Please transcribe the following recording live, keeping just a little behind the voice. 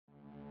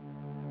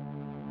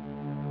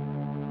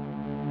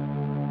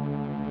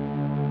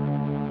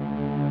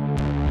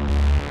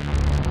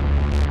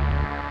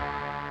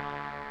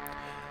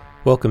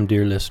Welcome,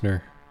 dear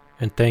listener,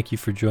 and thank you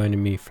for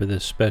joining me for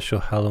this special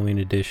Halloween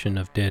edition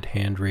of Dead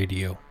Hand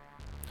Radio.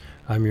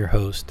 I'm your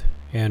host,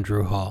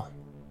 Andrew Hall.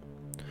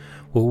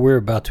 What we're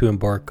about to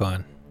embark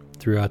on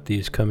throughout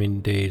these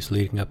coming days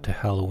leading up to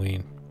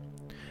Halloween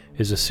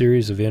is a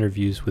series of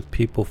interviews with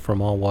people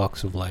from all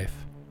walks of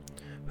life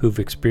who've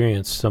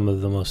experienced some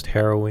of the most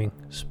harrowing,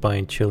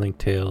 spine-chilling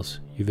tales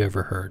you've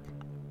ever heard.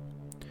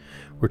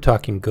 We're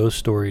talking ghost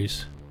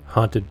stories,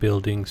 haunted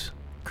buildings,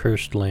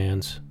 cursed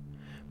lands,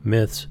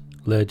 myths,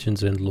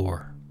 legends, and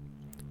lore,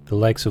 the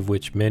likes of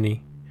which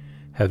many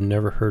have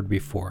never heard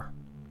before.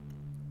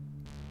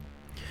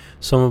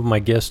 Some of my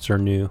guests are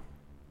new,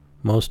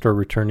 most are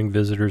returning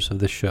visitors of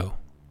the show,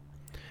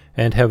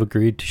 and have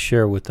agreed to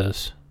share with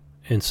us,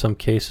 in some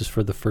cases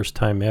for the first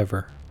time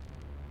ever,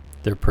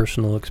 their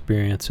personal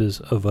experiences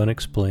of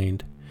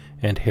unexplained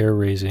and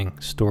hair-raising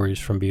stories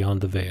from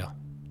beyond the veil.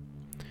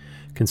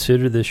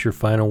 Consider this your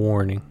final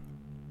warning.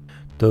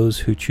 Those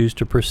who choose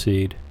to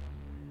proceed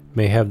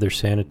may have their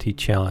sanity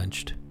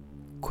challenged,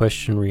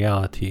 question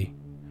reality,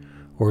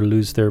 or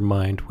lose their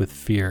mind with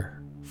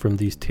fear from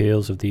these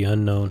tales of the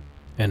unknown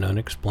and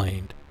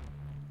unexplained.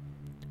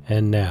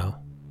 And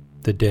now,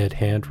 the Dead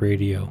Hand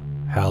Radio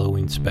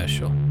Halloween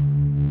Special.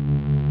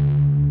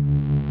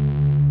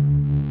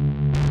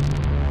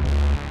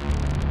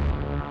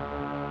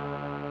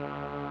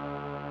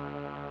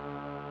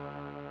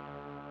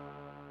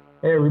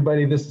 Hey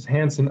everybody, this is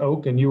Hanson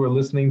Oak, and you are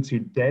listening to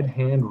Dead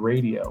Hand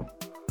Radio.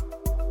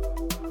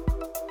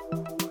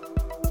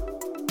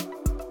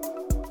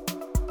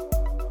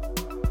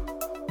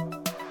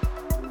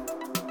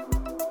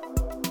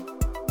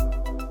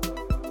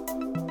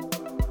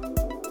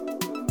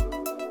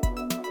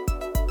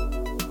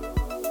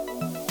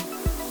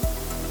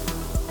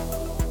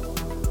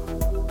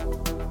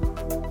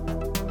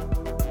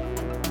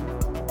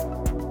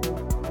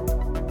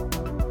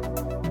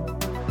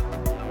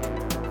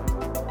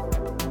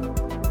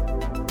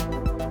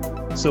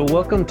 So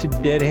welcome to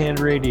Dead Hand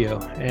Radio,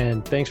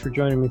 and thanks for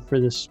joining me for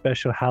this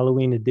special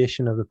Halloween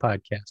edition of the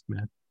podcast,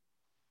 man.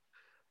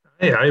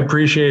 Hey, I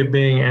appreciate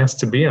being asked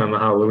to be on the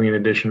Halloween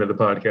edition of the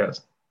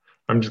podcast.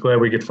 I'm just glad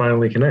we could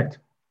finally connect.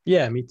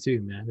 Yeah, me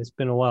too, man. It's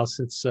been a while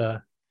since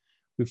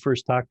we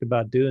first talked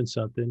about doing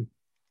something.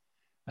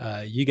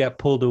 You got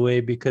pulled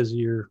away because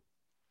of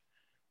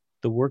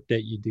the work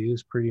that you do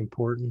is pretty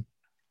important,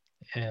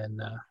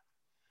 and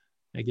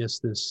I guess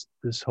this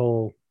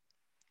whole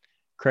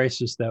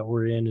crisis that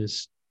we're in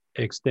is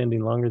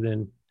extending longer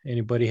than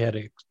anybody had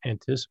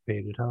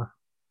anticipated, huh?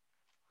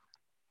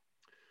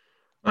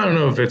 I don't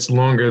know if it's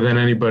longer than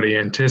anybody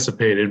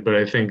anticipated, but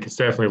I think it's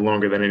definitely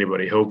longer than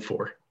anybody hoped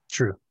for.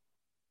 True.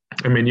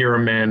 I mean, you're a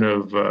man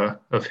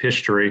of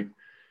history,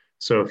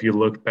 so if you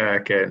look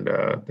back at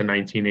the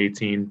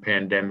 1918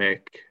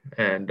 pandemic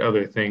and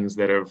other things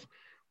that have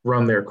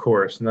run their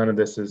course, none of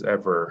this is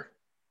ever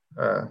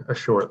a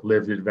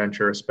short-lived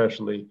adventure,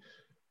 especially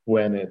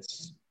when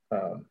it's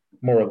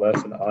more or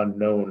less an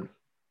unknown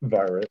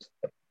virus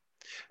that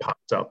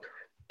pops up.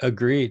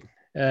 Agreed.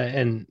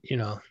 And,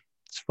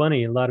 it's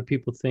funny. A lot of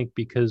people think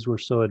because we're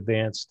so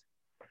advanced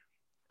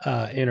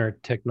in our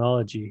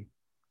technology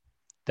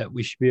that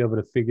we should be able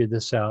to figure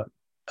this out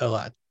a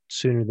lot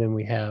sooner than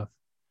we have.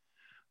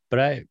 But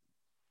I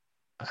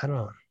don't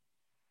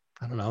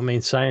know. I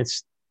mean,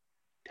 science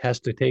has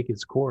to take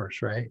its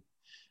course, right?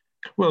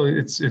 Well,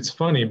 it's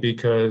funny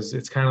because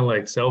it's kind of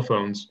like cell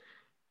phones.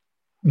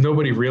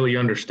 Nobody really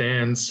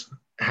understands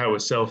how a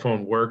cell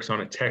phone works on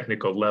a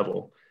technical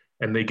level,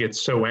 and they get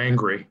so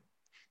angry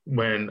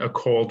when a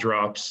call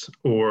drops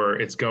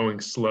or it's going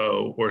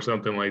slow or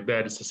something like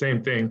that. It's the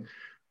same thing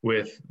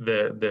with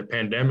the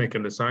pandemic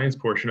and the science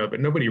portion of it.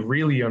 Nobody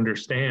really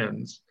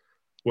understands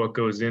what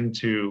goes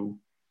into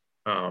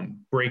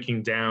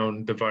breaking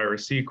down the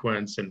virus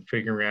sequence and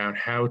figuring out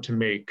how to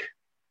make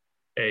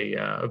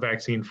a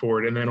vaccine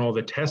for it, and then all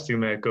the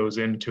testing that goes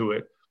into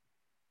it.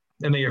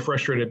 And they get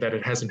frustrated that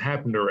it hasn't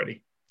happened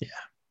already.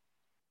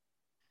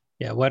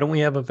 Yeah. Why don't we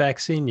have a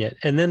vaccine yet?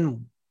 And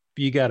then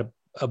you got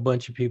a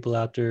bunch of people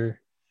out there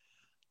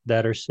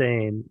that are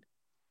saying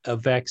a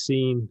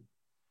vaccine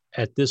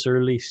at this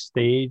early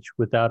stage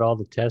without all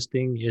the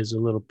testing is a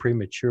little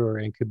premature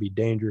and could be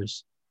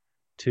dangerous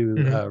to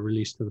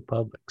release to the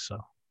public.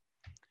 So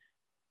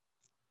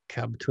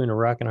caught between a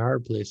rock and a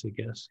hard place, I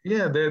guess.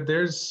 Yeah,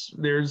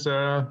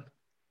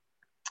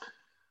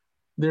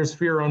 there's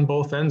fear on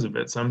both ends of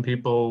it. Some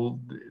people,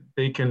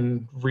 they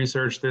can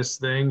research this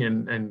thing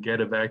and get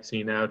a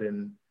vaccine out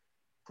in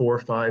 4,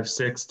 5,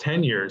 6,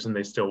 10 years, and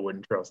they still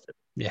wouldn't trust it.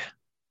 Yeah.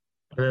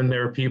 And then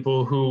there are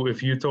people who,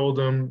 if you told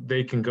them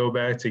they can go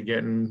back to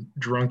getting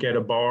drunk at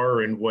a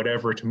bar and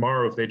whatever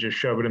tomorrow, if they just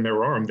shove it in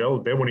their arm, they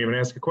won't even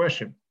ask a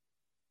question.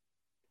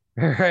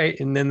 Right.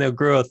 And then they'll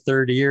grow a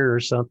third ear or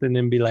something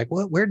and be like,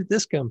 "What? Where did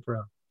this come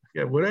from?"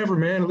 Yeah, whatever,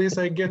 man. At least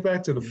I can get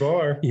back to the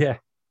bar. Yeah.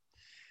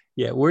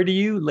 Yeah. Where do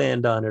you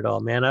land on it all,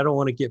 man? I don't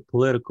want to get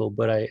political,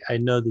 but I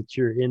know that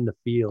you're in the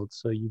field,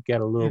 so you've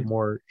got a little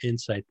more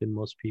insight than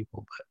most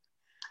people. But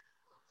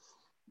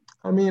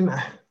I mean,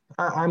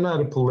 I'm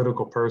not a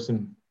political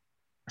person.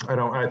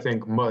 I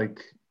think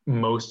like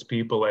most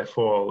people, I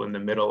fall in the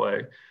middle.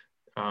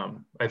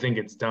 I think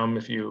it's dumb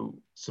if you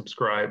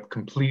subscribe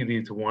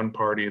completely to one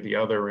party or the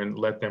other and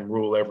let them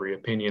rule every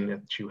opinion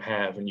that you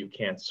have and you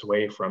can't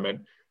sway from it.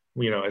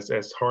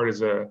 As hard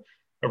as a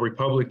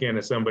Republican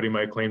as somebody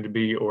might claim to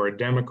be, or a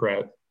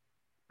Democrat,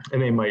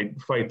 and they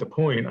might fight the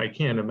point, I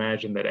can't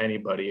imagine that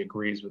anybody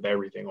agrees with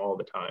everything all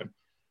the time.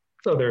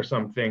 So there are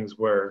some things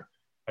where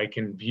I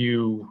can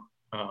view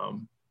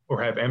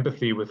or have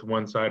empathy with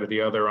one side or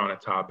the other on a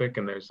topic,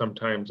 and there's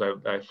sometimes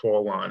I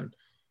fall on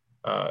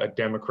a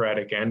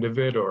democratic end of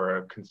it or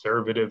a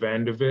conservative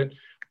end of it,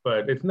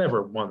 but it's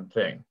never one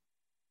thing.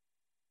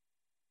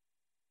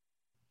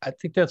 I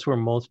think that's where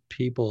most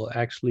people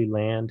actually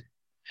land,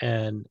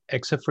 and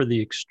except for the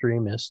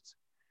extremists.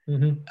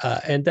 Mm-hmm.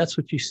 And that's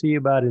what you see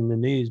about in the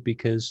news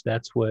because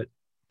that's what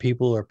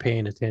people are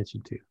paying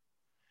attention to.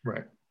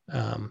 Right.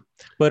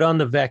 But on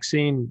the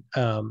vaccine,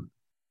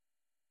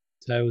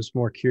 I was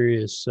more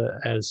curious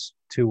as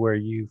to where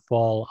you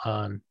fall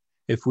on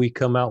if we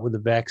come out with a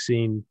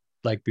vaccine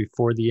like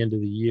before the end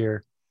of the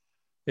year.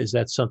 Is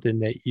that something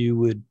that you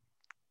would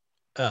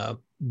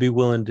be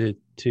willing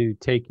to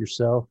take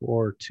yourself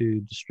or to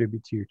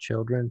distribute to your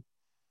children?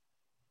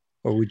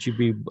 Or would you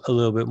be a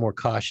little bit more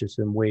cautious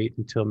and wait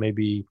until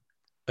maybe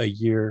a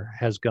year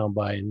has gone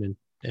by and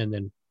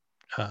then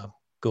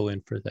go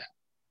in for that?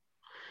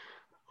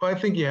 Well, I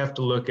think you have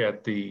to look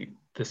at the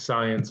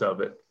science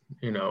of it.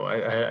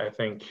 I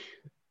think,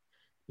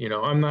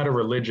 I'm not a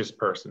religious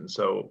person,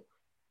 so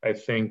I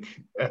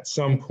think at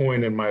some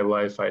point in my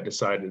life I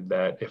decided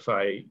that if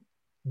I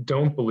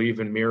don't believe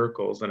in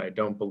miracles and I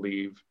don't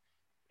believe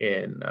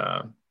in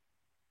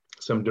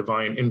some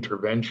divine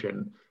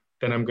intervention,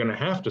 then I'm going to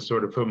have to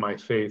sort of put my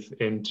faith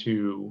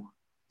into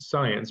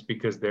science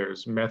because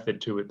there's method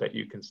to it that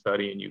you can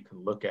study and you can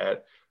look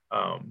at.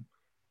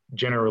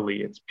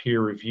 Generally, it's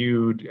peer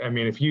reviewed. I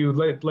mean, if you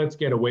let's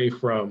get away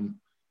from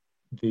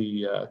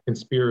the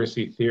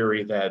conspiracy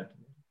theory that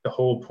the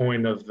whole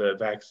point of the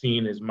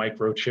vaccine is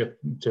microchip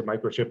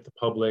the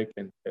public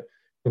and to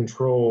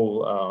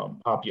control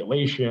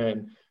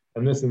population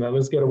and this and that.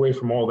 Let's get away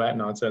from all that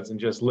nonsense and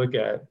just look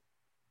at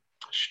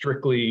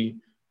strictly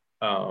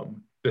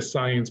the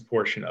science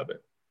portion of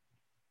it.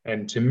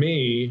 And to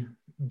me,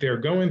 they're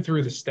going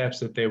through the steps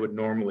that they would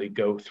normally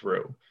go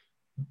through.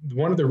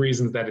 One of the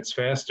reasons that it's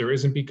faster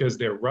isn't because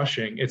they're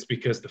rushing, it's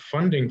because the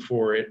funding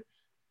for it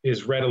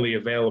is readily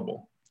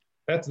available.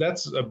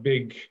 That's a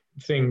big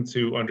thing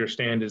to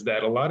understand, is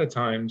that a lot of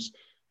times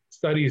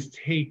studies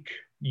take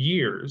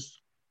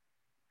years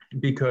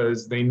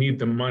because they need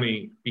the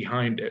money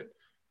behind it.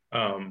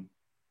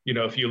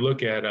 If you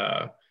look at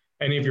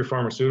any of your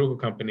pharmaceutical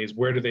companies,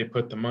 where do they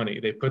put the money?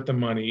 They put the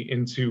money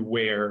into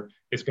where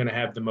it's going to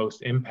have the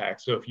most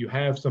impact. So if you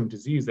have some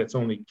disease that's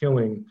only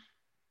killing,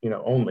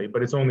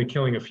 but it's only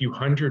killing a few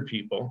hundred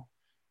people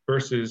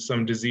versus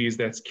some disease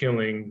that's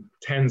killing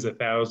tens of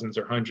thousands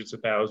or hundreds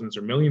of thousands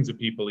or millions of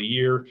people a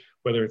year,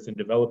 whether it's in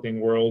developing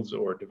worlds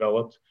or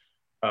developed,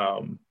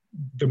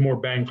 the more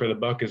bang for the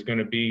buck is going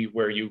to be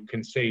where you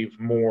can save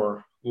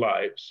more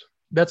lives.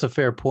 That's a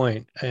fair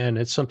point, and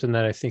it's something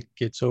that I think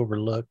gets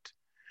overlooked.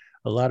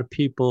 A lot of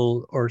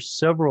people, or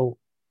several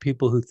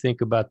people who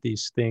think about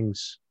these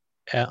things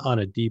on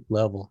a deep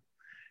level,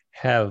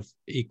 have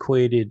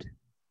equated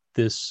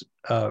this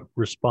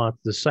response,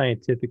 the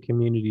scientific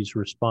community's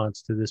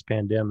response to this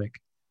pandemic,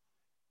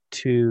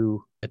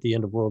 to at the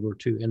end of World War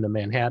II in the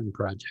Manhattan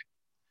Project,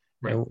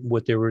 right, and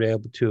what they were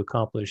able to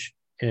accomplish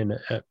in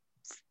a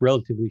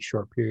relatively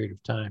short period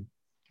of time.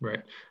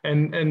 Right.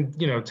 And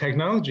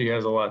technology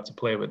has a lot to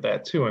play with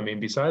that too. I mean,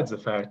 besides the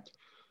fact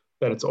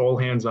that it's all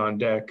hands on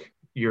deck,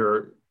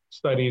 your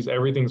studies,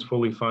 everything's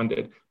fully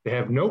funded. They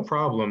have no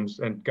problems,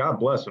 and God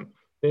bless them,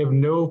 they have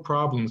no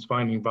problems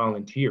finding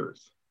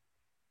volunteers.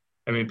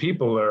 I mean,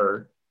 people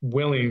are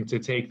willing to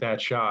take that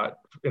shot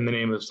in the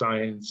name of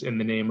science, in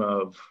the name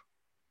of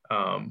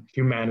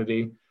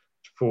humanity,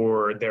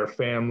 for their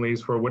families,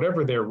 for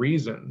whatever their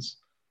reasons.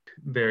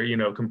 They're,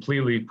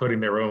 completely putting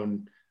their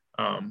own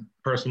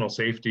personal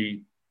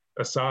safety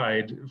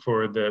aside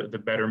for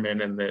the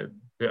betterment and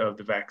of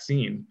the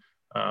vaccine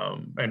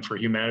and for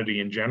humanity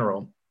in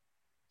general.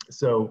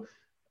 So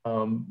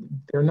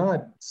they're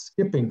not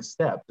skipping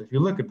steps. If you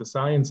look at the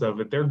science of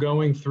it, they're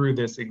going through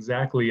this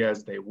exactly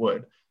as they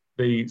would.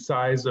 The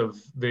size of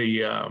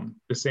the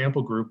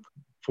sample group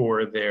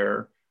for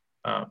the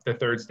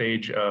third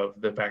stage of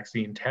the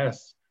vaccine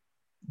tests,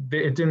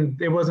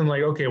 it wasn't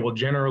like, okay, well,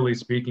 generally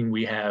speaking,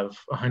 we have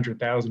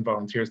 100,000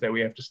 volunteers that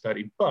we have to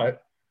study,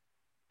 but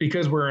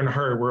because we're in a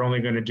hurry, we're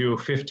only going to do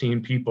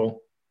 15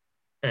 people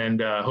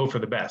and hope for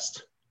the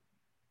best.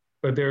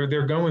 But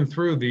they're going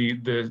through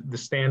the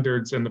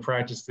standards and the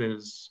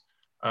practices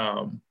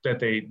that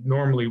they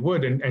normally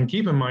would. And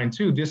keep in mind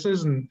too, this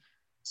isn't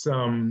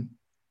some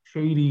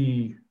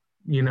shady,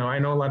 I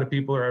know a lot of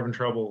people are having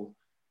trouble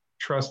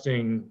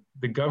trusting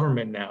the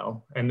government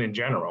now, and in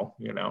general,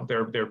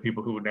 there are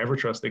people who would never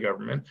trust the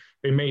government.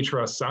 They may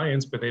trust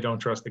science, but they don't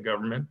trust the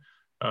government.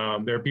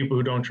 There are people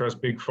who don't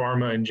trust big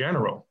pharma in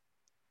general.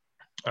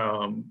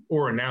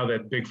 Or now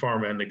that big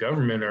pharma and the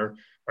government are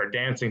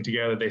dancing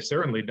together, they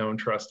certainly don't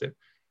trust it.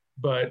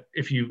 But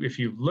if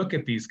you look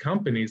at these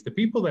companies, the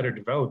people that are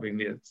developing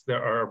this,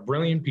 there are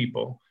brilliant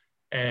people,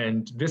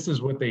 and this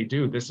is what they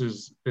do. This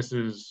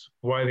is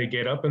why they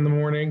get up in the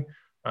morning.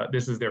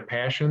 This is their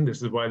passion.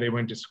 This is why they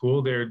went to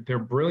school. They're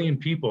brilliant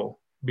people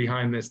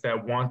behind this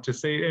that want to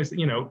say,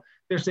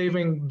 they're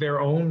saving their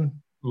own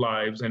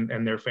lives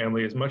and their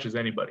family as much as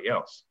anybody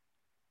else.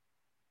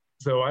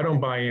 So I don't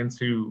buy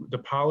into the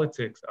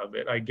politics of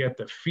it. I get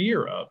the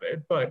fear of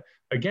it, but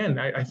again,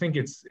 I think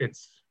it's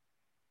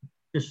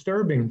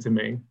disturbing to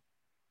me.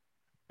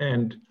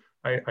 And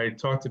I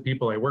talk to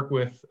people I work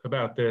with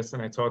about this,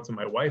 and I talk to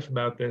my wife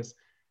about this.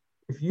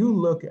 If you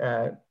look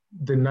at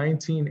the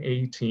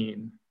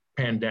 1918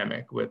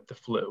 pandemic with the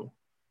flu,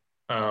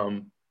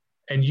 and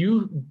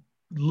you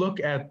look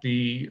at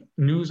the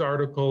news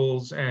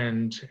articles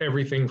and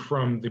everything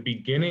from the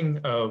beginning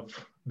of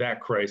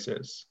that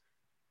crisis,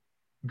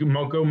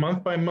 go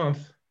month by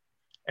month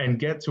and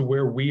get to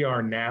where we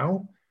are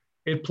now,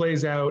 it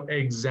plays out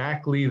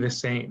exactly the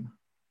same.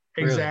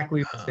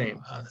 Exactly the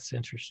same. That's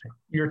interesting.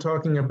 You're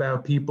talking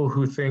about people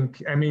who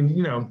think, I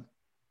mean,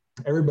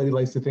 everybody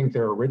likes to think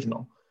they're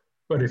original.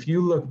 But if you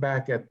look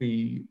back at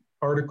the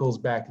articles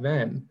back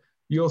then,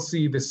 you'll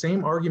see the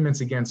same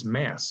arguments against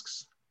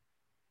masks.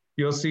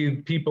 You'll see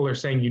people are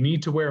saying you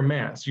need to wear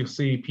masks. You'll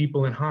see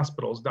people in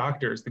hospitals,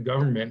 doctors, the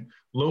government,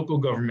 local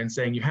government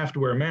saying you have to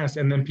wear a mask,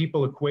 and then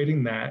people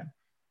equating that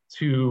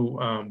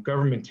to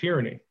government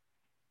tyranny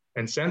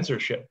and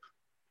censorship,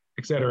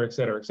 et cetera, et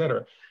cetera, et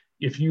cetera.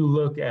 If you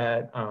look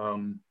at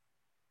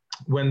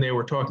when they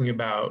were talking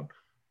about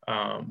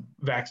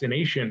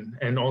vaccination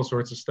and all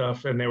sorts of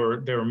stuff, and they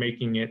were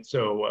making it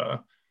so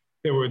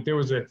there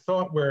was a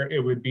thought where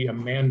it would be a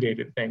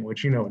mandated thing,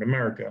 which in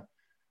America,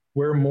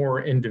 we're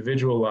more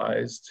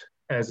individualized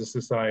as a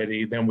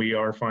society than we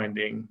are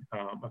finding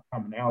a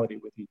commonality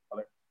with each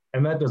other.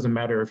 And that doesn't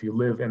matter if you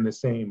live in the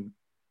same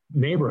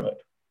neighborhood.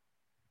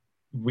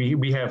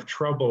 We have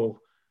trouble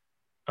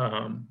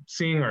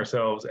seeing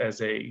ourselves as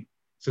a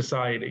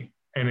society.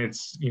 And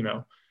it's,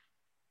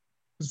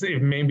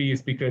 maybe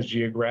it's because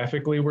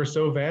geographically we're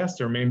so vast,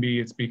 or maybe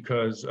it's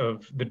because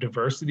of the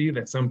diversity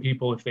that some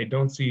people, if they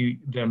don't see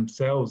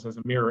themselves as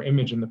a mirror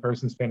image in the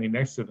person standing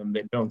next to them,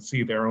 they don't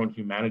see their own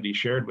humanity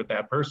shared with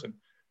that person.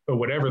 But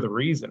whatever the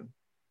reason,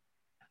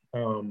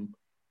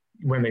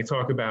 when they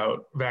talk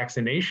about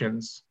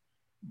vaccinations,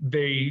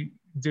 they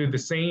do the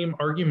same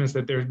arguments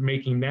that they're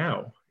making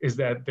now, is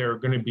that they're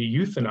going to be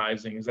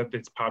euthanizing, is that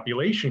it's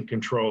population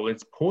control,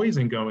 it's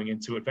poison going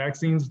into it,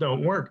 vaccines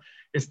don't work.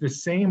 It's the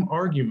same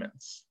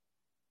arguments.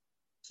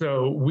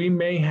 So we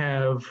may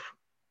have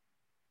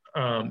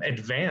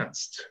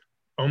advanced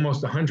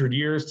almost 100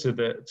 years to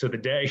the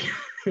day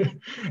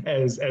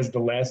as the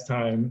last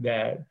time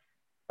that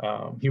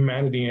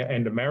humanity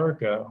and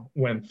America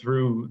went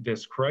through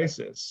this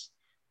crisis.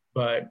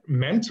 But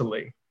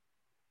mentally,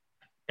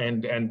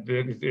 and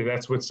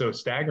that's what's so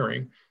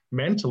staggering,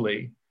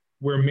 mentally,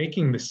 we're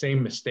making the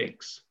same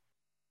mistakes.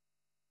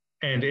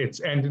 And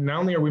not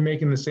only are we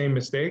making the same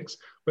mistakes,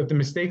 but the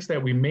mistakes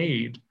that we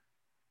made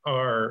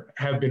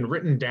have been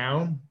written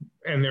down,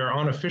 and they're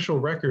on official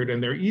record,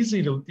 and they're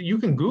you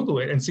can Google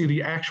it and see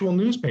the actual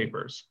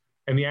newspapers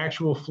and the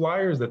actual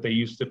flyers that they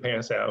used to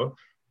pass out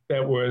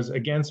that was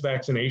against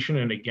vaccination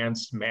and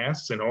against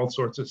masks and all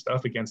sorts of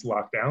stuff, against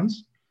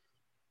lockdowns.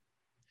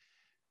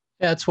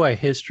 That's why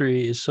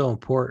history is so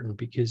important,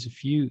 because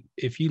if you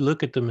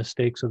look at the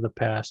mistakes of the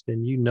past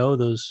and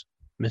those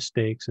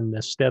mistakes and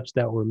the steps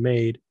that were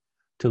made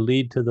to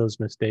lead to those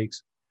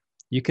mistakes,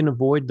 you can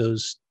avoid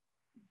those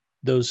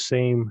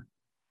same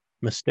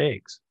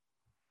mistakes.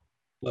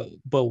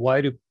 But why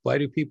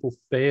do people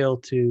fail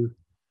to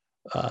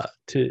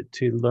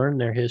learn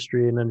their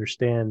history and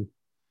understand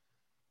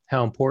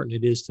how important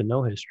it is to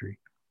know history?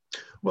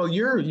 Well,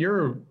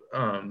 you're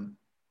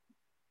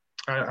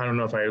I don't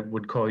know if I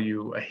would call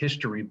you a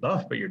history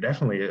buff, but you're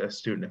definitely a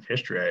student of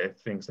history.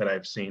 Things that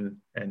I've seen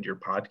and your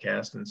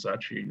podcast and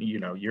such,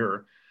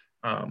 you're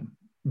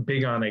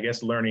big on, I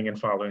guess, learning and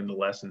following the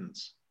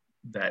lessons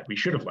that we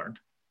should have learned,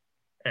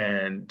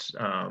 and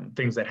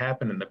things that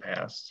happened in the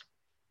past.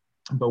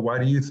 But why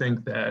do you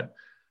think that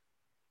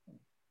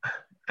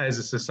as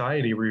a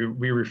society,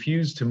 we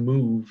refuse to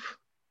move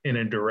in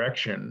a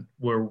direction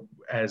where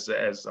as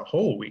a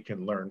whole, we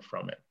can learn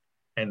from it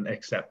and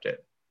accept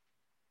it?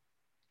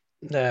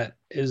 That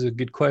is a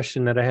good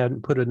question that I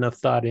hadn't put enough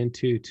thought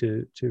into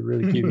to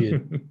really give you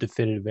a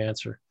definitive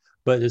answer,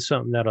 but it's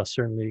something that I'll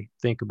certainly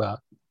think about.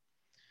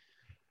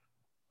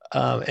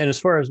 And as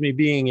far as me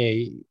being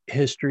a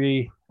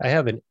history, I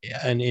have an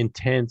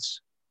intense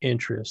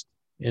interest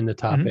in the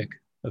topic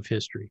of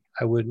history.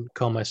 I wouldn't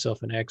call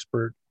myself an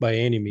expert by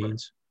any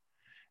means.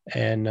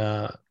 And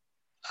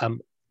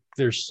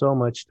there's so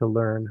much to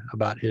learn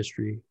about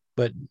history,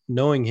 but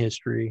knowing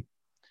history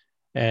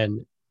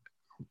and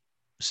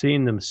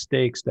seeing the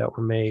mistakes that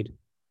were made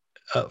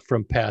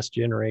from past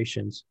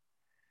generations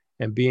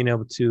and being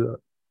able to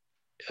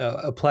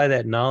apply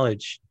that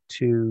knowledge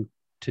to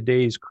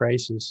today's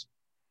crisis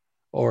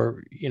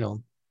or,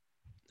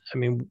 I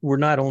mean, we're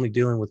not only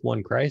dealing with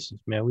one crisis,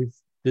 man.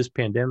 This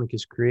pandemic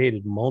has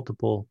created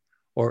multiple,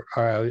 or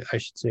I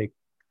should say,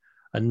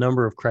 a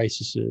number of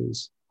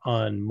crises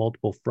on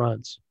multiple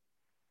fronts.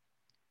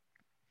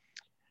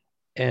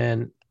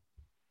 And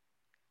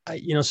a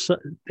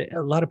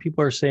lot of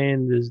people are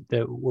saying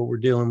that what we're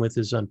dealing with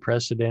is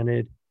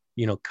unprecedented.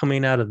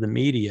 Coming out of the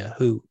media,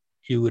 who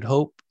you would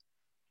hope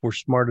were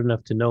smart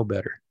enough to know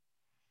better.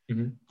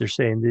 Mm-hmm. They're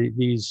saying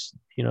these,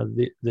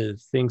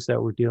 the things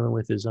that we're dealing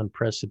with is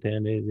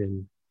unprecedented,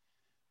 and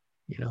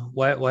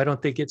why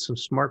don't they get some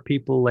smart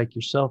people like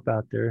yourself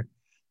out there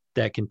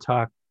that can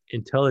talk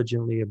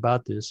intelligently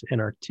about this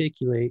and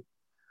articulate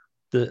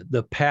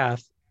the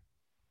path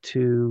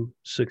to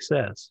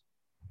success?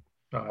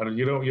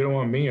 You don't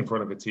want me in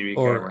front of a TV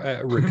or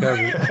camera.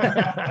 Recovery.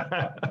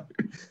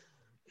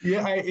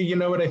 Yeah, you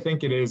know what I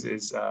think it is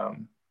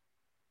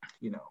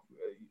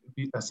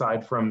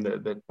aside from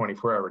the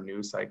 24-hour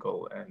news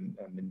cycle and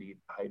the need to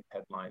hype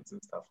headlines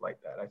and stuff like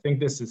that, I think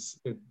this is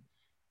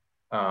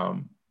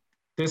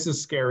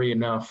scary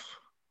enough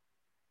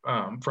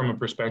from a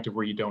perspective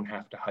where you don't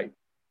have to hype.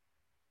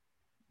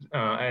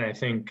 And I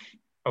think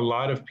a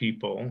lot of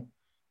people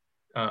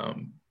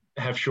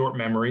have short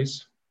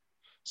memories.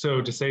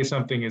 So to say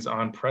something is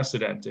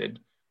unprecedented,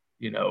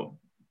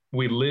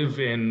 we live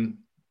in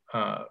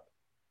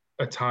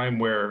a time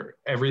where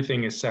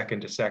everything is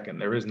second to second.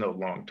 There is no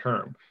long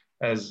term.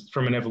 As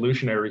from an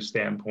evolutionary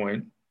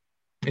standpoint,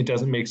 it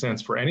doesn't make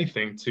sense for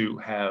anything to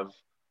have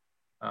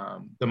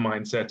the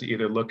mindset to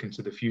either look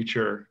into the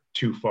future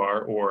too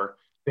far or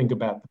think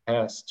about the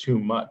past too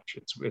much.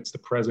 It's the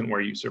present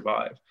where you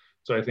survive.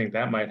 So I think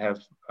that might have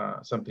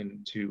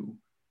something to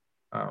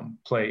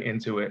play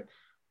into it.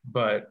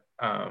 But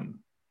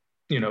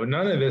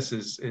none of this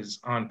is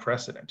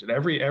unprecedented.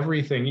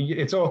 Everything,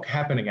 it's all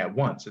happening at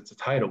once. It's a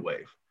tidal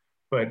wave,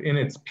 but in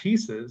its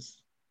pieces,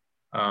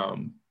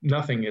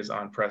 nothing is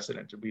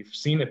unprecedented. We've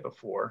seen it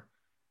before.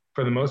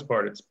 For the most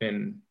part, it's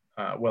been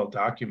well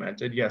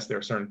documented. Yes, there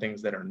are certain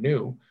things that are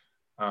new,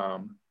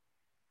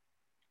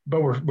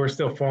 but we're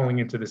still falling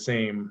into the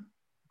same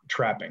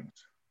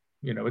trappings.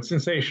 It's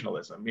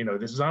sensationalism.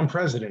 This is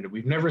unprecedented.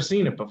 We've never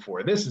seen it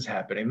before. This is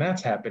happening.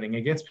 That's happening.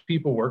 It gets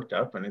people worked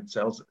up, and it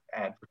sells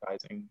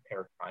advertising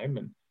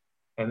airtime,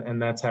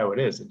 and that's how it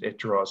is. It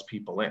draws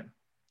people in.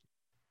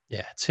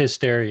 Yeah, it's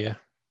hysteria.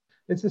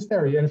 It's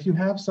hysteria. And if you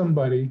have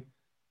somebody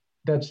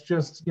that's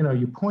just,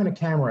 you point a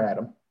camera at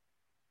him,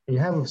 and you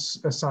have a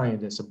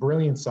scientist, a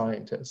brilliant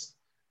scientist,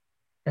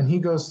 and he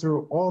goes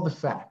through all the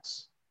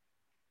facts,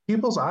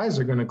 people's eyes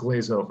are going to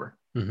glaze over.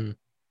 Mm-hmm.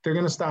 They're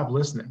going to stop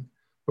listening.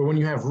 But when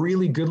you have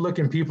really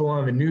good-looking people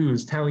on the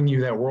news telling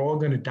you that we're all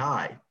going to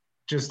die,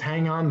 just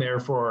hang on there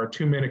for our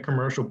 2-minute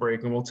commercial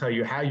break and we'll tell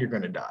you how you're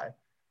going to die.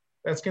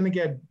 That's going to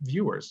get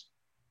viewers.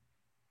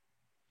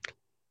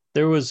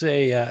 There was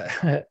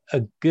a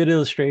good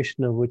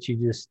illustration of what you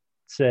just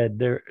said.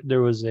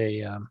 There was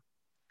a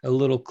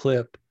little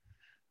clip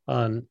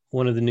on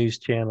one of the news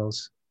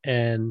channels,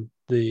 and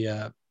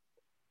the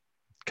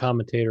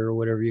commentator, or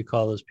whatever you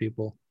call those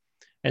people,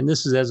 and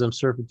this is as I'm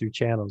surfing through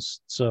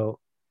channels. So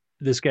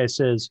this guy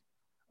says,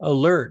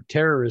 "Alert,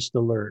 terrorist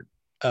alert.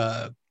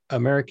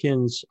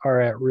 Americans are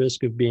at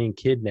risk of being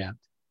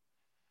kidnapped."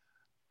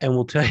 And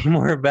we'll tell you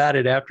more about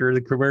it after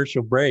the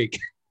commercial break.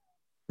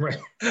 Right.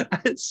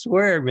 I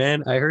swear,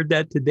 man, I heard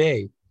that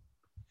today.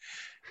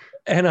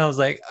 And I was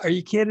like, are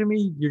you kidding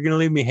me? You're going to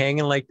leave me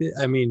hanging like this?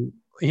 I mean,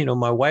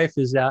 my wife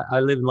is out. I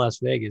live in Las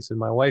Vegas, and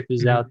my wife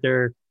is out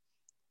there,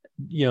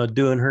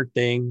 doing her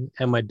thing.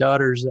 And my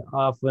daughter's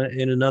off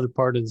in another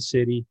part of the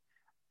city.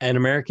 And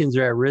Americans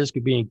are at risk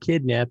of being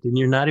kidnapped, and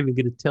you're not even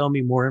going to tell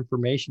me more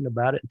information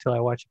about it until I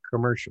watch a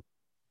commercial.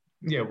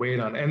 Yeah, wait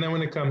on it. And then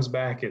when it comes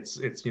back, it's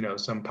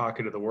some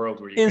pocket of the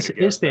world where you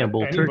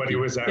Istanbul, anybody Turkey.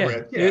 Was at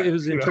risk. Yeah, it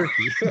was in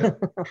Turkey.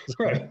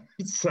 Right.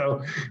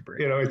 So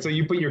so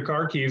you put your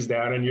car keys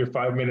down and you're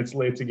 5 minutes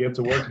late to get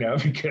to work now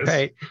because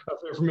of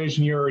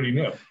information you already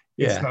knew.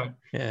 Yeah.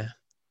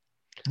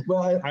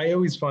 Well, I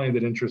always find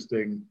it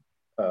interesting.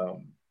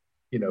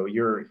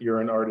 You're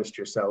an artist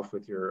yourself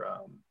with your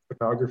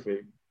photography.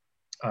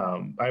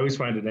 I always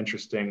find it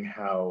interesting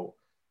how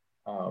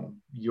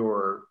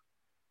you're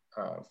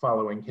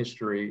following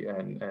history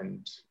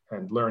and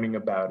learning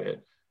about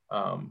it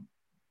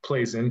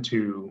plays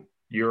into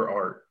your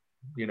art,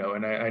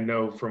 and I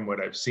know from what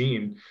I've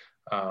seen,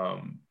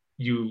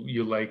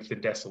 you like the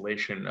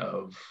desolation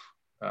of,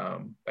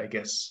 I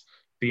guess,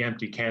 the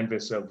empty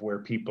canvas of where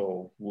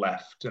people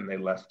left, and they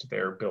left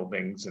their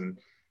buildings and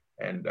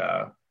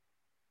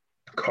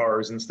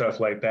cars and stuff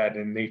like that,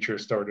 and nature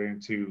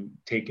starting to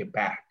take it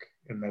back.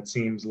 And that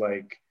seems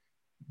like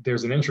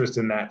there's an interest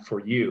in that for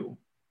you.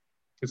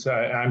 So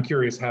I'm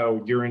curious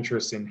how your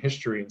interest in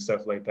history and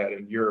stuff like that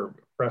and your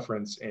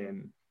preference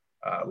in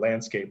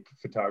landscape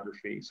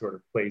photography sort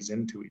of plays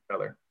into each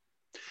other.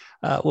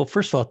 Well,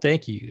 first of all,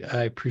 thank you.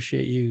 I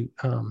appreciate you,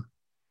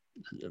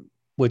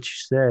 what you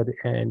said,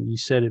 and you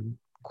said it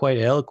quite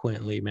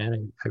eloquently,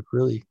 man. I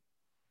really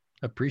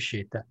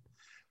appreciate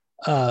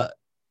that.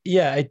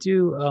 Yeah, I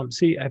do.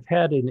 See, I've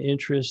had an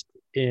interest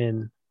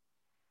in,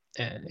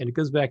 and it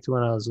goes back to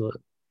when I was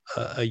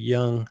a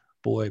young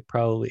boy,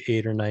 probably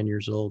 8 or 9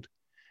 years old,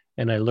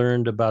 and I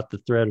learned about the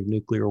threat of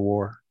nuclear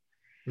war.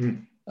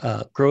 Mm.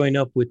 Growing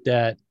up with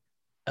that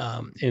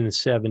in the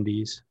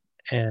 70s,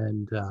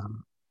 and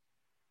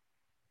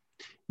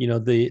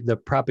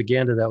the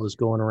propaganda that was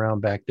going around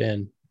back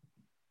then,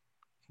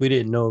 we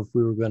didn't know if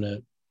we were going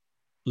to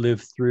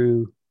live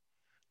through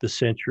the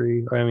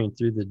century, or I mean,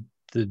 through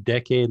the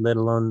decade, let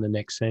alone the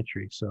next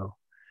century. So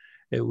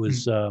it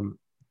was Mm.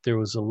 there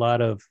was a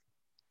lot of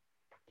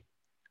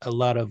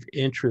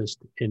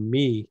interest in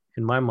me,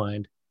 in my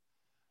mind,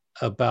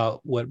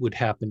 about what would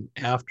happen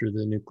after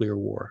the nuclear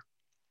war.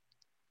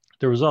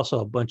 There was also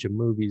a bunch of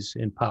movies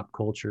in pop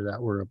culture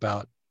that were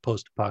about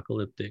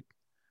post-apocalyptic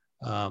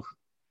um,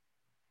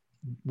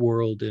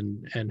 world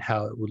and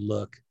how it would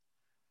look.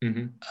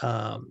 Hmm.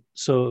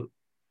 So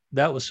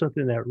that was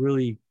something that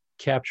really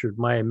captured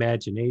my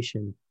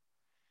imagination,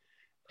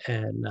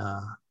 and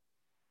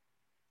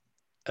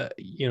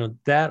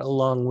that,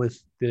 along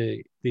with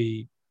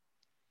the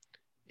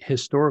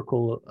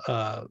historical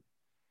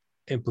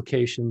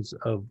implications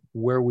of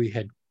where we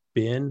had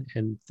been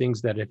and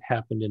things that had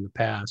happened in the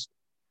past,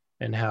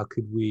 and how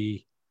could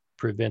we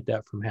prevent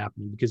that from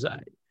happening, because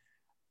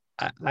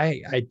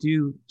I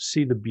do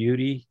see the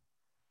beauty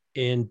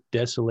in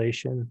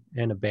desolation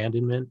and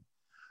abandonment,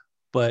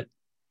 but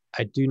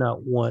I do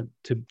not want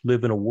to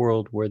live in a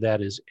world where that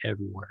is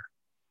everywhere.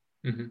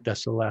 Hmm.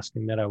 That's the last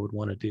thing that I would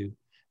want to do.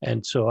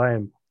 And so I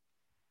am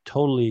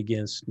totally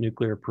against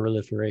nuclear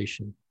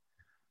proliferation.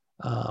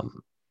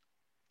 Um,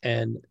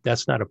 and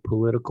that's not a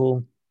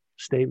political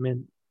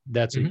statement.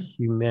 That's a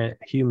Hmm.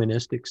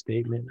 humanistic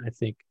statement. I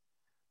think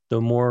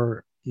the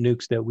more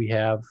nukes that we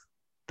have,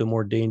 the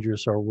more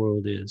dangerous our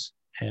world is.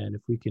 And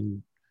if we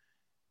can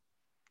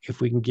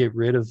get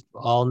rid of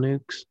all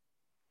nukes,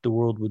 the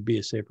world would be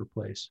a safer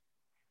place.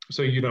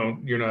 So you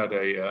don't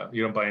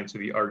buy into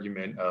the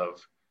argument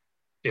of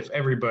if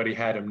everybody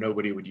had them,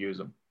 nobody would use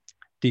them.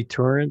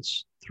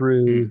 Deterrence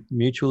through Mm.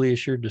 mutually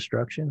assured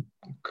destruction.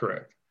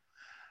 Correct.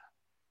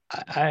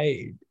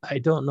 I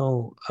don't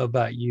know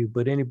about you,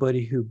 but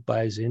anybody who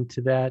buys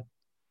into that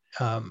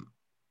um,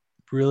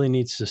 really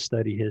needs to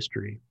study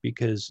history,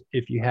 because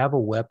if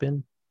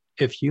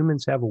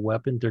humans have a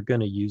weapon, they're going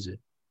to use it.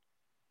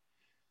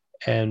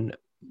 And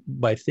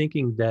by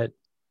thinking that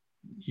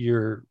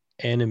your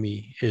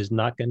enemy is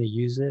not going to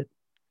use it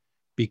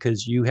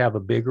because you have a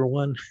bigger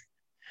one,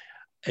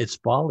 it's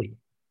folly.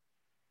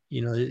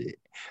 You know,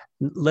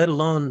 let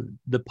alone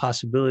the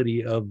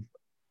possibility of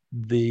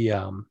the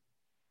um,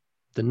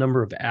 the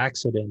number of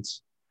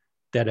accidents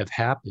that have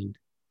happened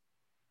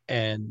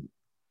and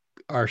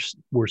are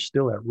we're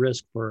still at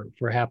risk for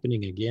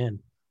happening again.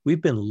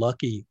 We've been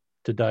lucky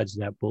to dodge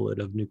that bullet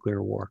of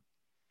nuclear war.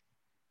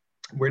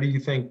 Where do you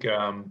think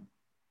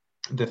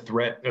the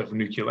threat of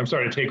nuclear? I'm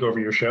sorry to take over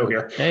your show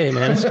here. Hey,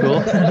 man, it's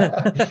cool.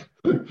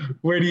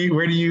 Where do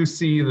you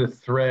see the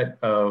threat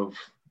of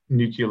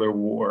nuclear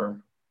war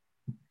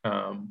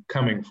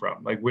coming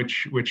from? Like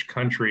which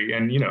country?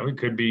 And it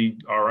could be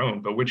our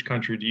own, but which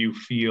country do you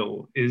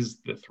feel is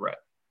the threat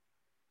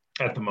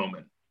at the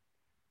moment?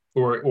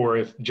 Or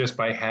if just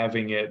by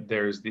having it,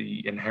 there's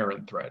the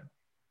inherent threat.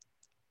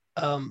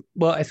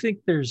 Well, I think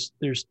there's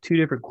two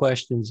different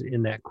questions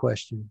in that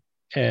question,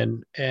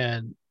 and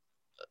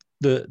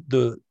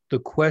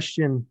the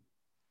question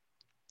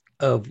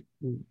of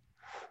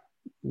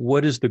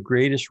what is the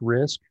greatest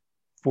risk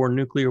for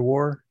nuclear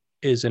war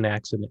is an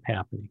accident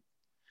happening.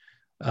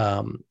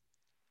 Um,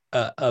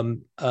 a,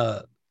 um,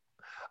 a,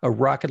 a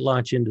rocket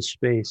launch into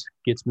space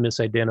gets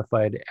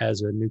misidentified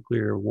as a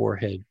nuclear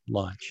warhead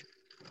launch,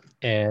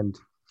 and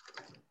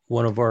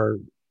one of our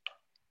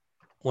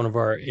one of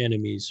our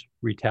enemies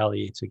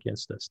retaliates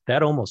against us.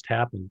 That almost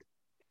happened.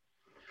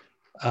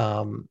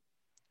 Um,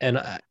 and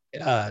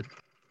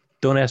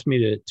don't ask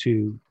me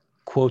to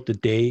quote the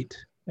date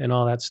and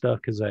all that stuff,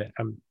 because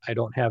I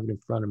don't have it in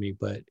front of me,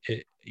 but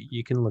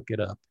you can look it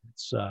up.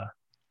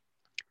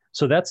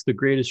 So that's the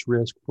greatest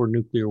risk for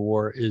nuclear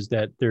war, is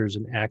that there's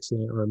an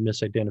accident or a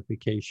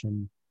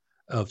misidentification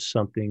of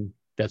something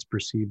that's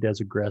perceived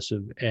as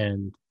aggressive,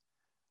 and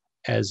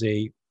as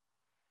a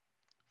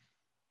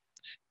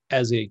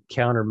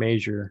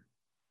countermeasure,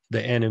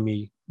 the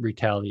enemy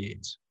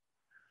retaliates.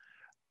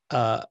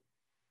 Uh,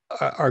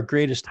 our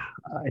greatest,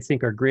 I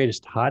think, our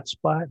greatest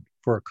hotspot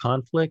for a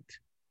conflict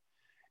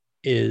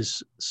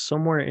is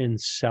somewhere in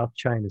South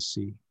China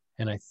Sea,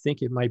 and I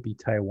think it might be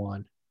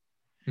Taiwan,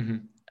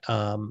 Mm-hmm.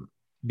 um,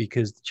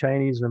 because the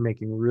Chinese are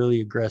making really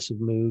aggressive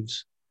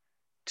moves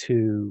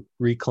to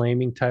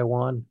reclaiming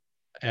Taiwan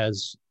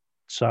as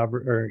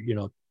sovereign,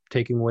 or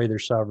taking away their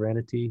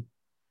sovereignty,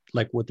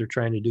 like what they're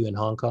trying to do in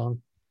Hong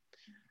Kong.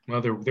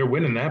 Well, they're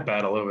winning that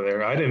battle over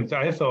there.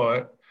 I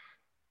thought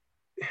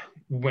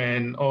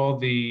when all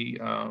the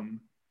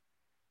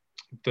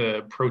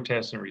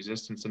protests and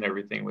resistance and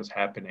everything was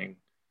happening,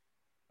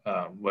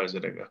 was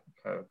it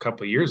a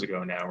couple of years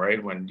ago now,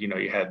 right? When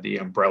you had the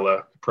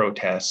umbrella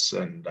protests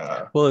and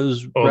Well, it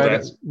was all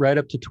that. right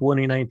up to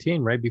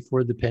 2019, right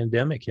before the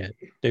pandemic hit.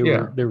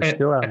 Yeah, They were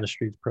still out in the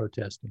streets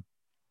protesting.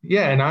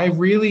 yeah, and I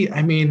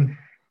mean,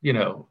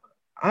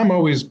 I'm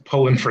always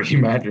pulling for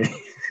humanity.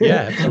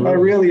 Yeah, I absolutely.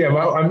 really am.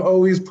 I'm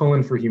always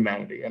pulling for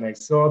humanity, and I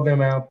saw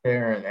them out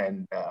there,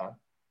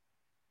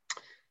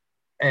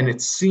 and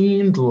it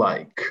seemed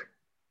like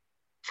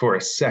for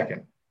a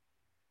second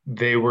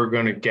they were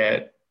going to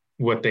get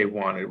what they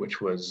wanted,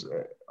 which was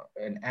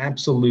an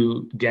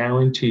absolute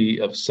guarantee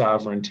of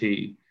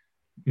sovereignty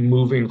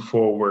moving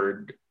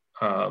forward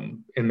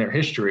in their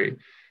history.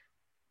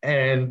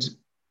 And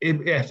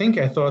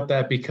I thought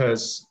that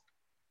because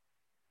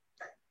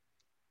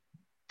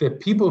the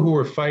people who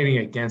were fighting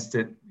against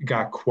it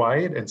got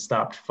quiet and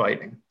stopped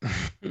fighting.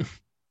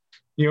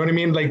 You know what I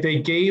mean? Like they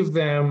gave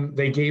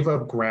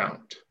up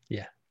ground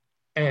Yeah.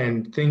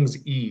 and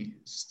things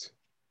eased.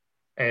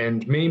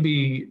 And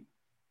maybe,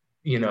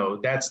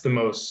 that's the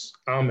most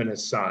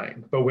ominous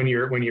sign. But when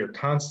you're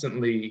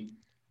constantly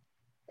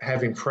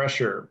having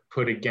pressure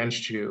put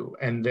against you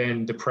and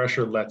then the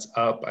pressure lets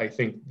up, I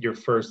think your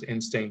first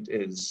instinct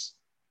is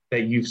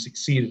that you've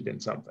succeeded in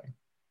something.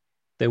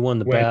 They won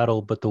the When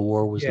battle, but the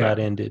war was yeah, not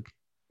ended.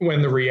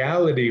 when the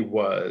reality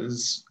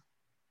was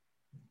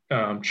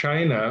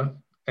China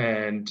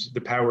and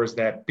the powers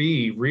that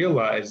be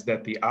realized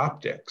that the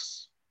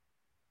optics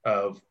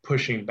of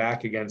pushing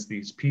back against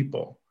these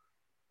people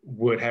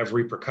would have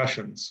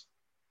repercussions.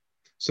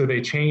 So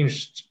they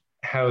changed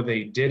how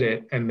they did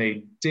it, and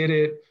they did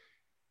it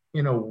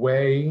in a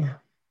way.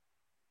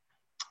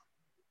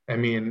 I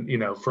mean,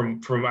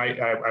 from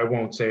I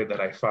won't say that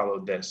I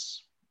followed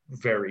this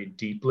very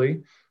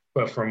deeply,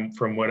 but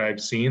from what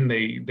I've seen,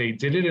 they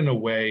did it in a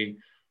way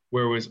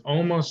where it was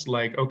almost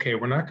like, okay,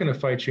 we're not going to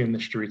fight you in the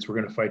streets, we're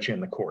going to fight you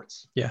in the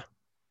courts. Yeah,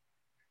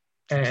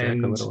 that's exactly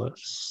And what it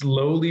was.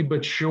 slowly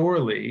but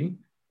surely,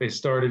 they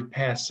started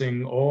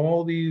passing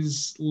all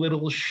these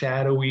little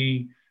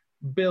shadowy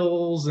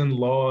bills and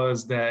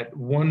laws that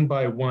one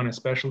by one,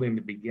 especially in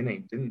the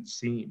beginning, didn't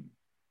seem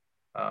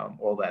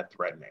all that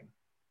threatening.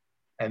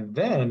 And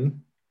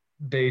then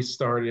they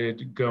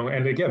started going,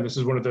 and again, this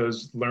is one of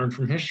those learned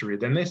from history.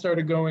 Then they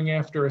started going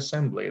after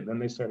assembly, and then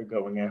they started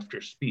going after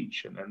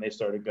speech, and then they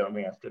started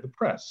going after the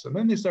press, and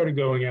then they started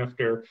going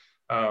after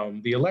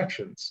the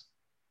elections.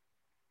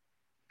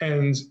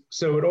 And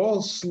so it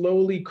all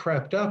slowly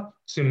crept up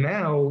to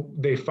now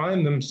they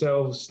find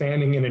themselves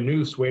standing in a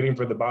noose waiting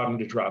for the bottom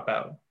to drop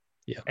out.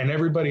 Yeah. And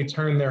everybody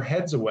turned their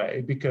heads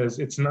away because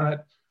it's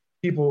not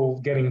people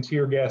getting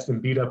tear gassed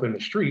and beat up in the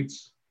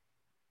streets.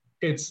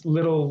 It's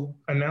little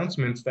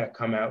announcements that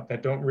come out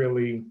that don't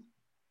really,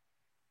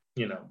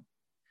 you know,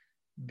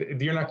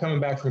 you're not coming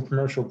back from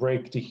commercial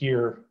break to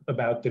hear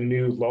about the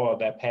new law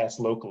that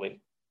passed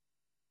locally.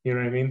 You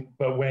know what I mean?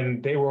 But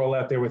when they were all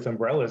out there with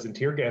umbrellas and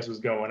tear gas was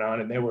going on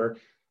and they were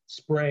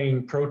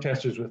spraying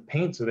protesters with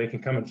paint so they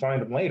can come and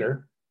find them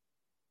later,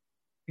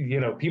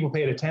 people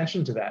paid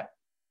attention to that.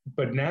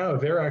 But now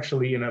they're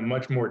actually in a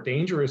much more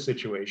dangerous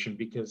situation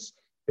because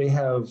they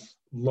have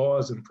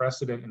laws and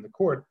precedent in the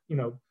court,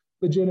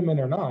 legitimate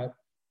or not,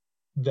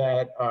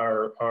 that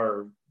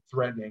are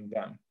threatening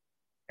them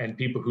and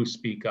people who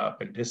speak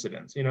up and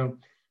dissidents.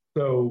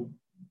 So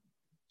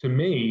to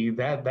me,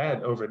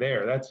 that over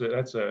there, that's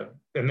a,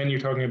 and then you're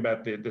talking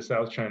about the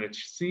South China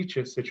Sea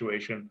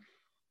situation.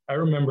 I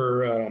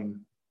remember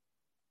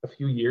a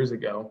few years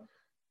ago,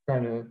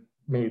 China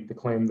made the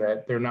claim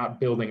that they're not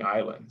building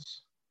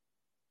islands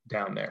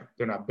down there.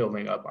 They're not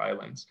building up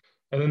islands.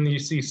 And then you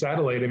see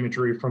satellite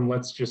imagery from,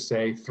 let's just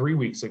say, 3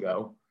 weeks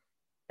ago,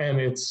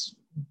 and it's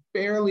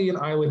barely an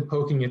island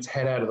poking its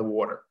head out of the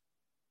water.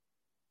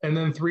 And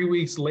then 3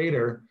 weeks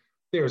later,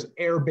 there's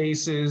air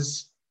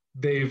bases.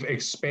 They've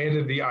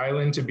expanded the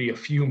island to be a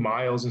few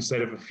miles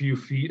instead of a few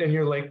feet. And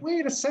you're like,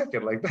 wait a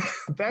second, like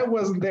that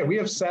wasn't there. We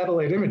have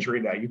satellite imagery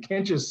now. You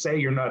can't just say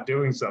you're not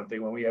doing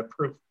something when we have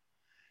proof.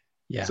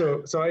 Yeah.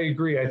 So I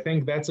agree. I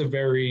think that's a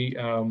very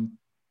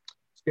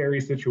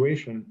scary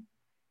situation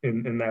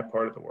in that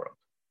part of the world.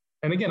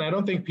 And again, I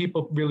don't think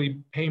people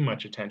really pay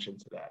much attention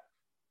to that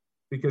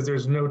because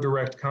there's no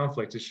direct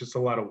conflict. It's just a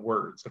lot of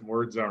words, and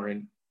words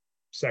aren't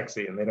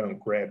sexy and they don't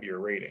grab your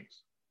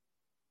ratings.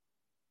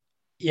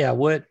 Yeah,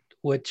 what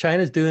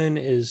China's doing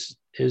is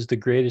the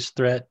greatest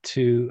threat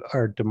to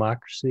our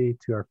democracy,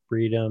 to our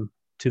freedom,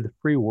 to the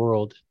free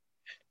world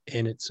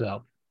in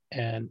itself.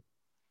 And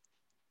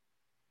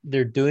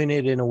they're doing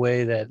it in a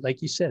way that,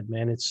 like you said,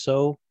 man, it's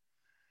so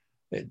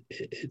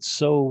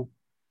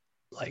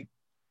like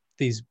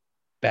these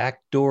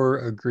backdoor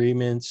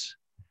agreements.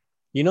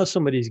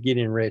 Somebody's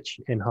getting rich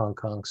in Hong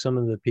Kong. Some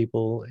of the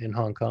people in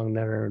Hong Kong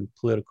that are in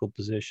political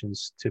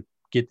positions to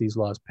get these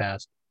laws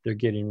passed, they're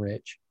getting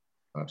rich.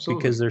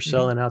 Absolutely. Because they're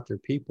selling out their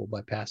people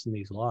by passing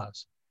these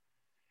laws.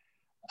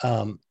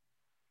 And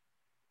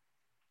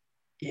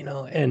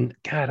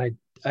God,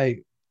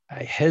 I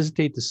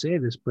hesitate to say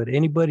this, but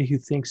anybody who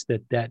thinks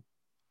that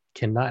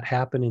cannot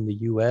happen in the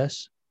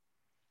U.S.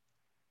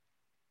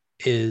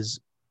 is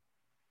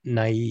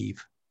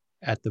naive,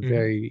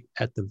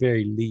 Mm-hmm. at the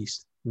very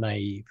least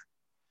naive,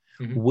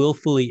 Mm-hmm.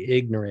 willfully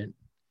ignorant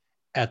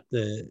at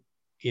the,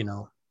 you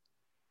know,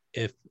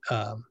 if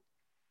um,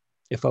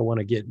 if I want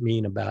to get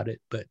mean about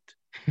it, but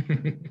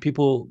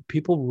people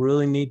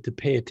really need to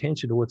pay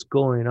attention to what's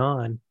going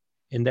on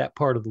in that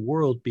part of the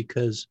world,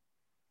 because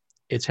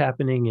it's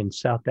happening in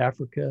South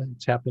Africa,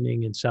 it's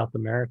happening in South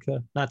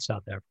America, not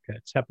South Africa,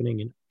 it's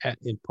happening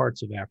in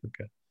parts of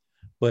Africa,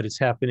 but it's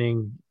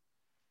happening,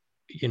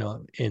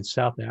 in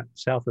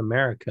South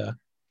America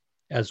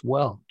as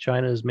well.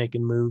 China is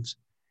making moves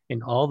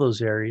in all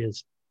those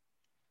areas,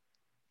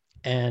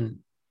 and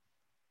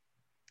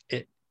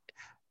it,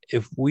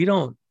 if we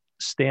don't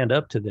stand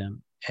up to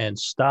them and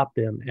stop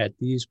them at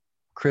these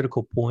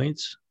critical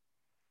points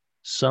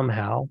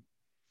somehow,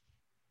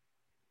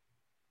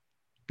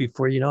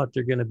 before you know it,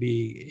 they're going to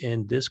be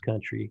in this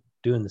country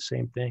doing the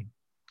same thing.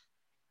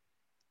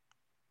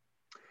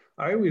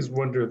 I always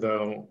wonder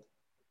though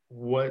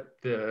what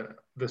the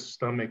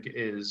stomach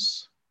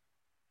is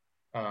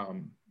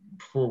um,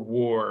 for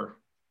war,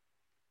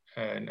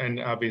 and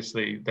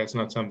obviously that's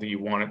not something you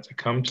want it to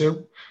come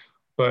to.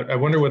 But I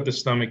wonder what the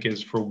stomach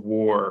is for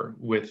war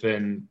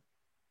within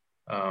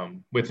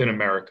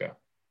America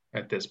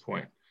at this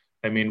point.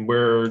 I mean,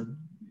 we're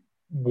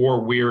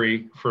war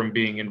weary from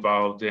being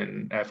involved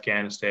in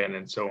Afghanistan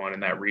and so on in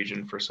that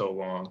region for so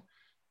long,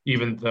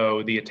 even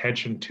though the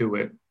attention to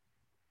it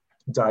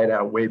died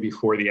out way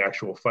before the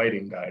actual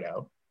fighting died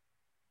out.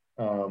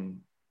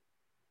 Um,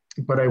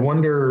 but I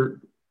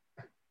wonder,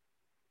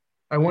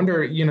 I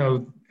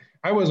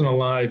wasn't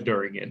alive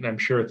during it, and I'm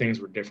sure things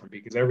were different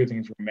because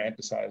everything's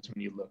romanticized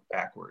when you look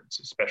backwards,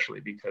 especially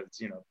because,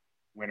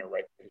 Winter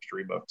write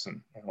history books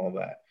and all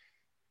that.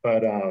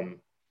 But,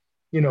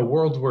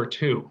 World War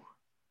II,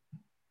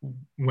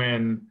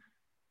 when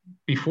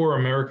before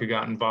America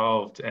got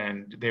involved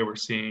and they were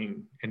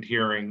seeing and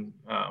hearing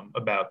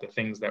about the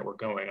things that were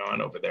going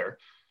on over there,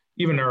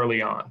 even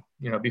early on,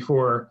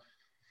 before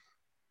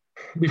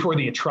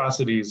the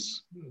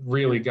atrocities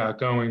really got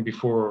going,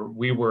 before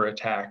we were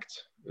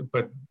attacked,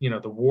 but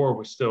the war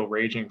was still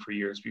raging for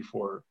years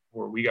before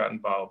we got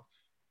involved,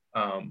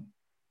 um,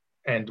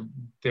 and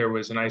there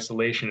was an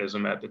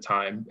isolationism at the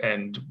time,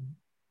 and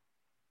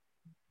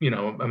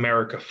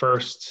America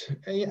first,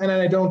 and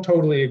I don't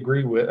totally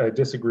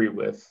disagree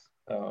with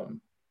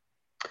um,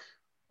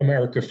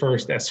 America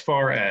first as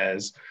far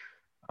as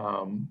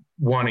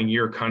wanting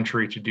your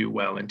country to do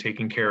well and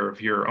taking care of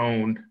your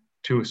own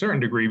to a certain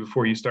degree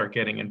before you start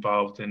getting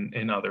involved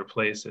in other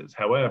places.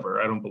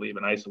 However, I don't believe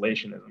in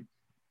isolationism.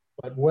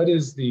 But what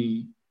is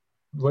the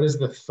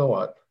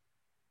thought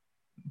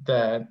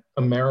that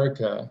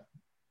America,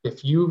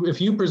 if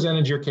you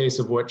presented your case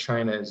of what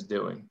China is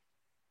doing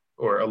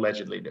or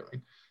allegedly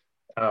doing,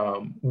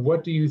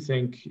 what do you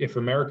think if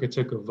America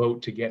took a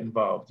vote to get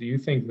involved? Do you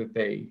think that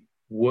they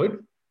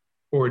would?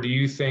 Or do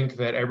you think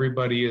that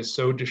everybody is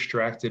so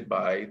distracted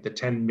by the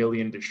 10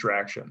 million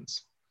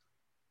distractions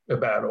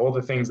about all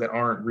the things that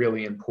aren't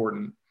really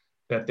important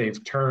that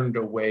they've turned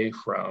away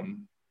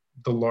from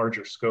the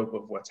larger scope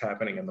of what's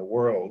happening in the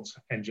world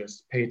and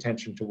just pay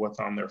attention to what's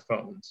on their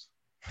phones?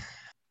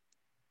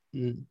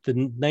 The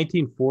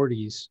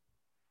 1940s,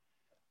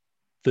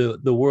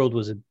 the world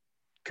was a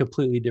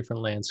completely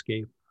different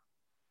landscape.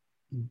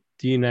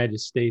 The United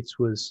States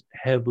was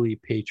heavily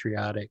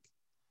patriotic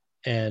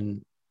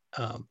and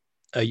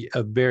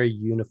a very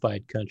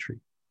unified country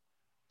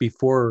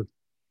before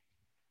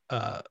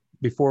uh,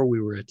 before we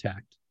were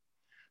attacked.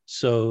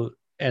 So,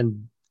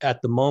 and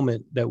at the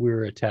moment that we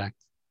were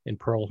attacked in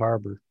Pearl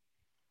Harbor,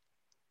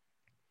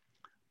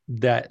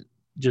 that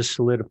just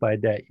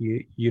solidified that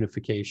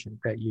unification,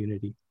 that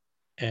unity,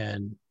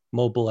 and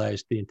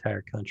mobilized the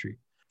entire country.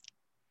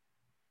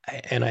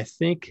 And I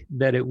think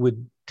that it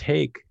would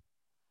take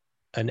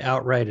an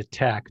outright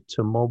attack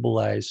to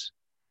mobilize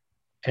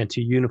and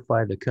to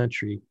unify the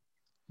country.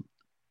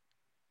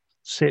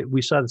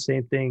 We saw the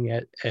same thing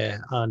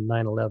on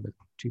 9/11,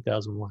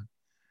 2001.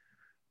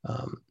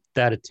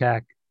 That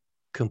attack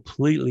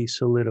completely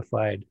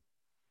solidified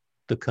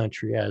the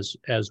country as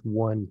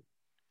one,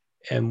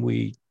 and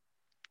we,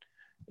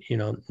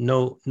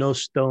 no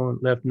stone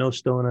left, no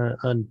stone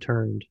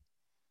unturned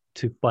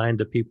to find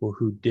the people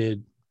who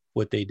did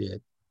what they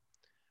did.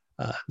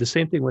 The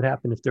same thing would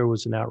happen if there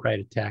was an outright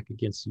attack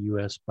against the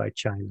U.S. by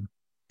China,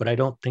 but I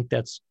don't think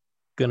that's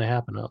going to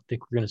happen. I don't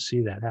think we're going to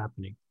see that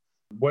happening.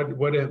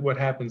 What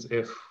happens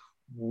if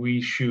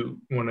we shoot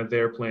one of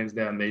their planes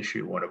down, they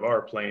shoot one of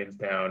our planes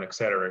down, et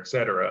cetera, et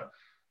cetera?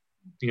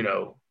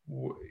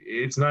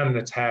 It's not an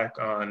attack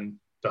on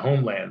the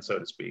homeland, so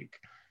to speak.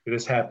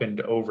 This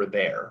happened over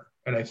there.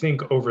 And I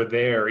think over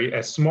there,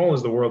 as small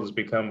as the world has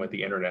become with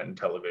the internet and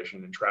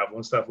television and travel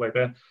and stuff like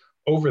that,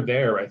 over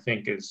there, I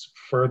think is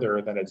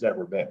further than it's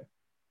ever been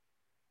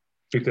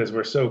because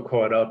we're so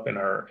caught up in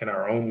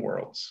our own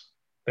worlds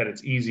that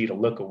it's easy to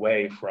look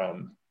away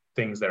from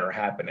things that are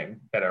happening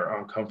that are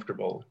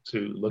uncomfortable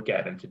to look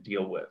at and to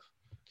deal with.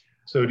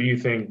 So do you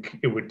think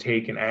it would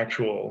take an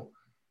actual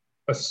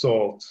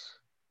assault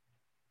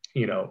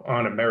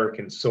on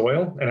American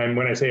soil. And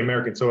when I say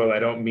American soil, I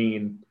don't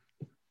mean,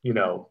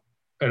 an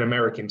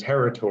American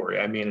territory.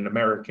 I mean an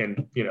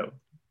American,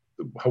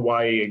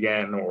 Hawaii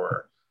again,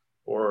 or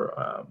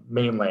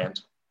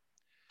mainland,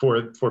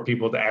 for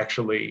people to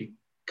actually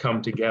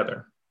come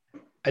together.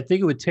 I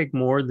think it would take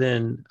more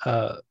than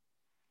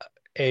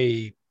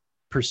a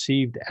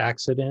perceived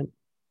accident,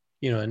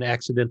 an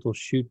accidental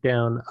shoot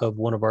down of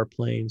one of our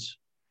planes.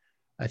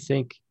 I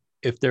think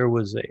if there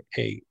was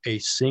a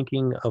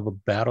sinking of a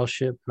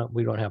battleship, no,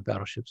 we don't have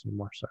battleships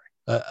anymore, sorry,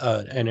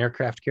 an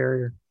aircraft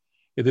carrier,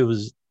 if it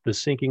was the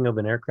sinking of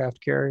an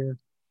aircraft carrier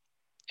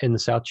in the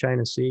South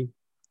China Sea,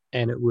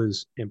 and it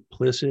was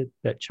implicit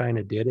that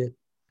China did it,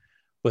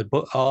 but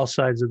all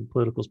sides of the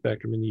political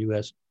spectrum in the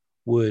U.S.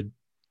 would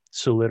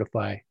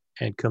solidify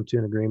and come to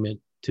an agreement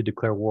to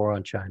declare war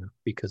on China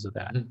because of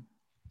that.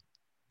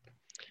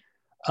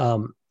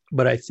 Mm-hmm.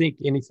 But I think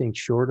anything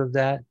short of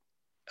that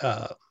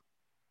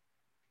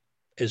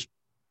is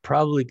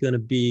probably going to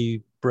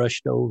be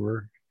brushed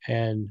over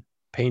and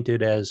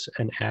painted as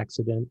an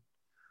accident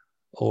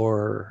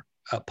or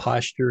a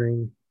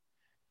posturing.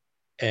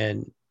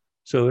 And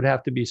so it would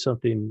have to be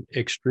something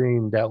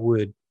extreme that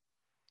would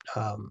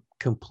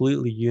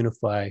completely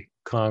unify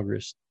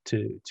Congress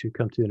to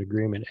come to an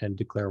agreement and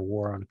declare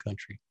war on a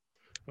country.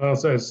 Well,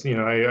 so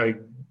I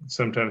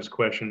sometimes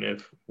question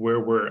if where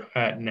we're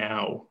at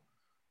now,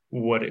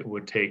 what it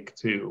would take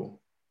to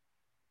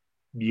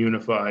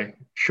unify,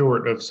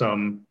 short of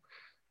some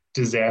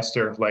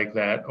disaster like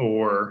that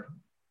or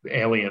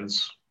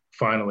aliens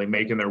finally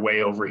making their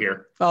way over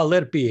here. Oh,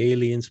 let it be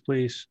aliens,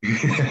 please.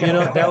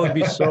 That would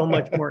be so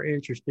much more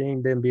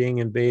interesting than being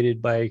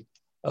invaded by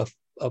a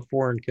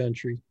foreign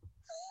country.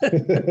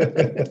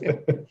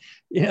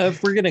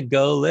 If we're gonna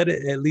go, let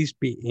it at least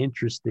be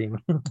interesting.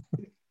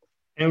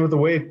 And with the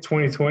way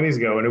 2020 is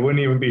going, it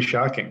wouldn't even be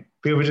shocking.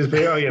 People would just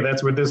be, oh yeah,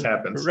 that's where this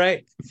happens.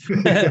 Right.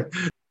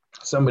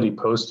 Somebody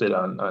posted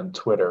on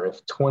Twitter,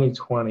 if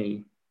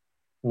 2020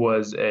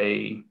 was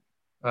a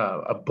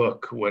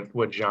book,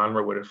 what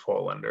genre would it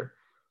fall under?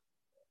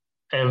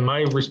 And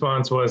my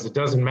response was, it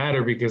doesn't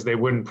matter because they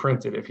wouldn't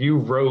print it. If you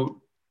wrote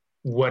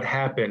what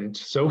happened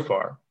so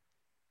far,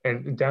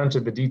 and down to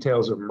the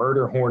details of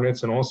murder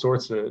hornets and all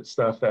sorts of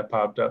stuff that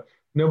popped up,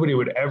 nobody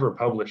would ever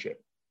publish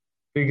it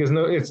because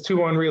it's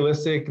too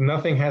unrealistic.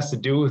 Nothing has to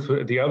do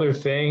with the other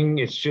thing.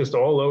 It's just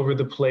all over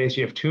the place.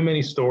 You have too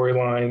many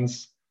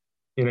storylines.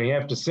 You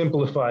have to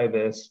simplify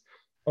this,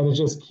 and it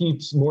just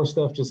more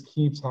stuff just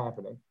keeps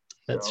happening.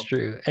 That's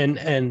true.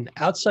 And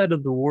outside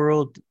of the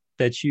world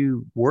that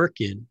you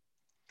work in,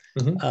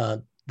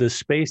 mm-hmm. The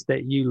space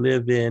that you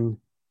live in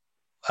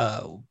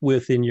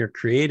within your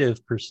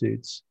creative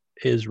pursuits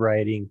is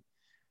writing,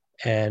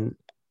 and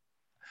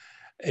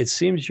it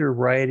seems your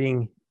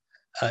writing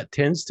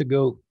tends to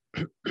go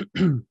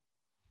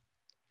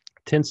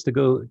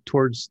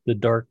towards the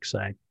dark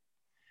side.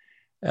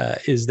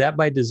 Is that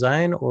by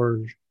design, or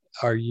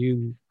are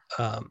you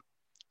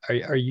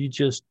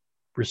just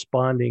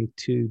responding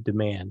to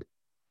demand?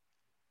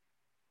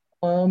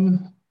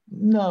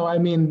 No, I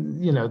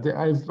mean,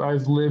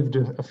 I've lived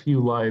a few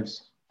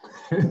lives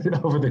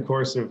over the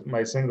course of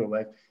my single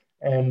life,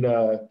 and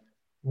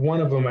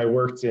one of them I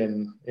worked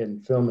in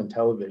film and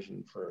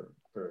television for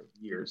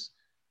years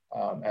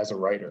as a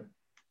writer,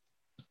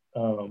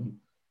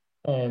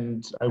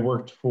 and I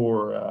worked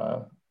with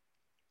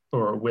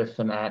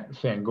and at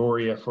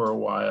Fangoria for a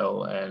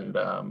while, and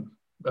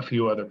a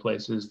few other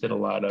places. Did a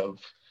lot of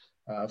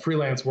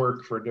freelance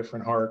work for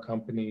different horror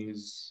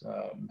companies.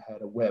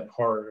 Had a web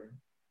horror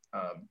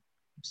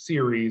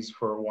series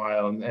for a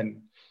while, and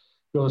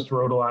Ghost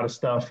wrote a lot of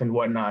stuff and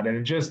whatnot. And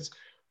it just,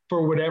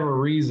 for whatever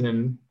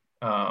reason,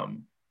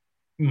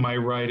 my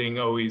writing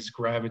always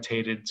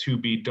gravitated to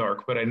be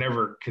dark, but I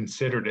never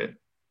considered it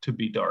to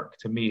be dark.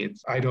 To me,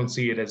 I don't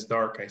see it as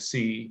dark. I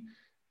see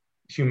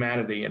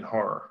humanity in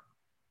horror.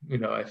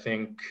 I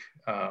think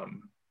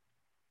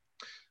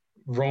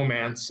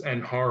romance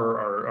and horror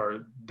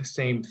are the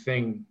same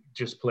thing,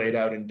 just played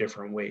out in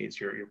different ways.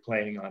 You're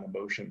playing on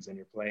emotions, and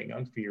you're playing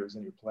on fears,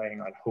 and you're playing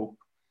on hope.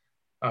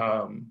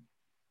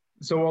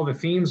 So all the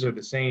themes are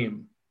the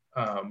same.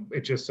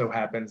 It just so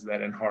happens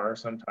that in horror,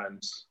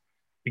 sometimes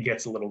it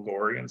gets a little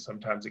gory, and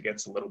sometimes it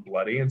gets a little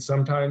bloody, and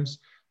sometimes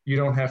you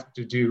don't have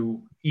to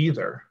do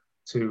either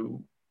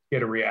to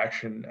get a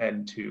reaction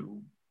and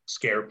to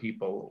scare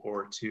people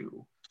or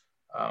to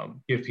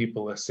give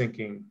people a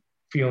sinking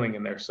feeling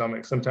in their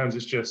stomach. Sometimes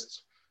it's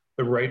just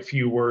the right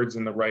few words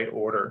in the right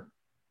order,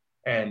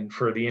 and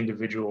for the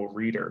individual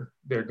reader,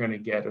 they're going to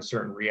get a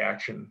certain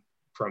reaction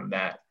from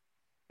that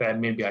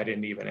maybe I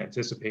didn't even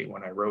anticipate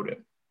when I wrote it.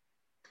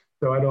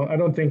 So I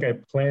don't think I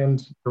planned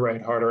to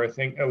write harder. I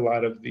think a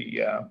lot of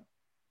the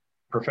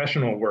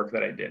professional work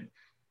that I did,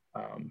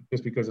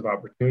 just because of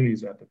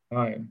opportunities at the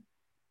time,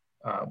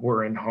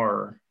 were in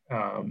horror.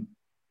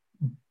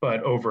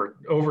 But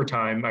over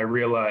time, I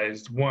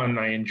realized, one,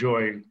 I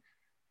enjoy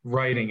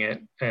writing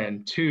it,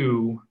 and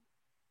two,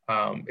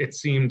 it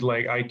seemed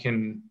like I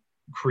can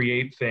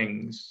create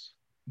things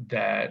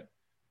that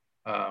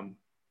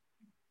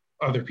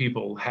other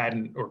people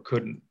hadn't or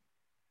couldn't.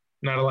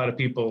 Not a lot of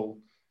people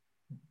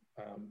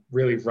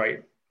really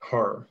write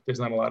horror. There's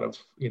not a lot of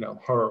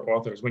horror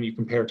authors when you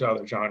compare to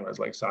other genres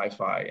like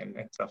sci-fi and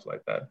stuff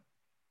like that.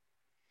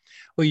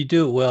 Well, you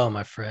do it well,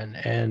 my friend,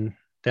 and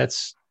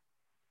that's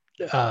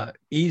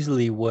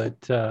easily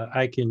what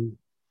I can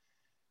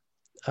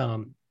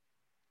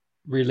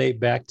relate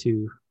back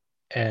to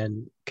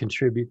and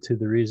contribute to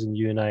the reason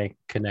you and I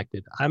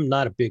connected. I'm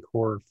not a big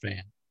horror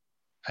fan.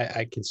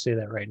 I can say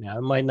that right now.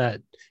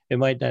 It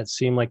might not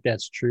seem like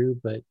that's true,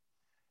 but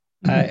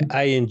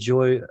I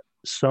enjoy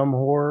some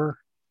horror,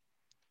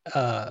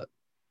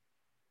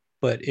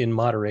 but in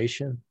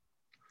moderation.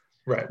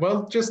 Right.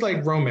 Well, just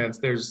like romance,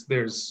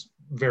 there's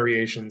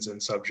variations and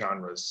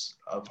subgenres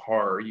of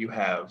horror. You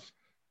have,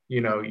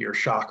 your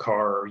shock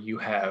horror, you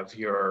have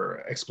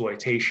your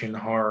exploitation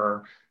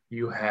horror,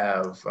 you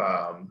have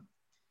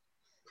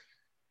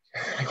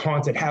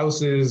haunted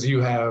houses, you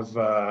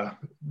have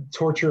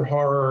torture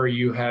horror,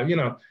 you have,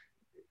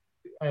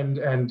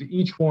 and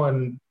each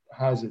one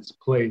has its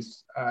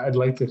place. I'd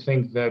like to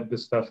think that the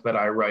stuff that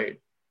I write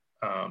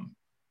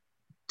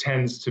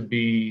tends to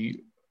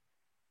be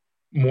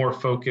more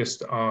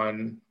focused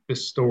on the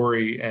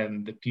story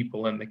and the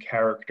people and the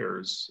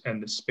characters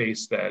and the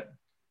space that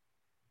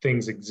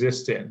things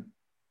exist in.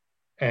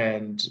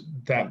 And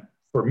that,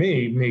 for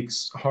me,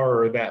 makes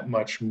horror that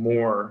much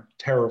more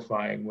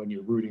terrifying when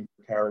you're rooting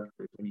for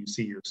characters, when you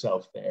see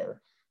yourself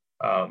there.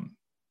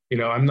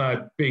 I'm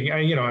not big,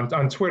 I'm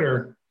on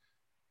Twitter,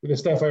 the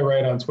stuff I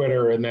write on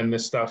Twitter and then the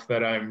stuff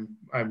that I'm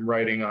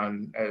writing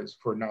on as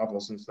for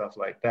novels and stuff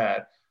like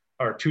that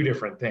are two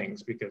different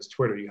things, because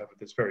Twitter, you have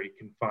this very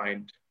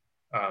confined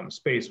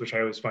space, which I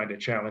always find it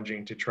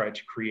challenging to try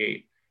to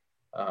create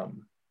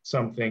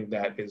something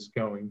that is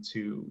going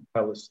to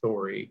tell a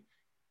story,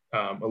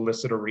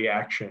 elicit a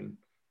reaction,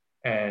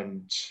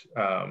 and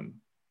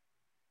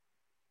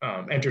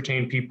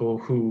entertain people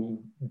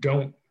who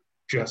don't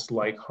just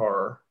like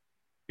horror,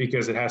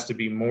 because it has to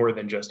be more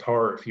than just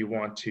horror if you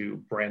want to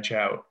branch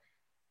out.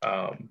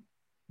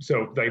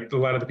 So like a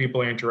lot of the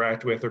people I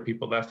interact with or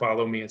people that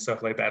follow me and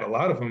stuff like that, a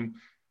lot of them,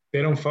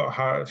 they don't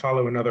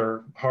follow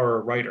another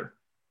horror writer.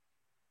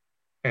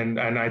 And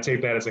I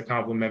take that as a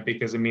compliment,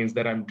 because it means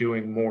that I'm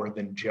doing more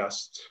than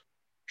just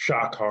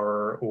shock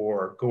horror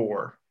or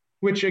gore,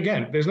 which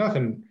again, there's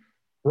nothing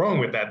wrong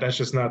with that. That's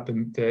just not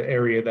the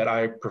area that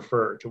I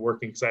prefer to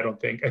work in, because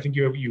I think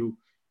you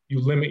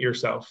limit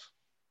yourself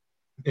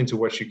into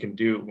what you can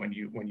do when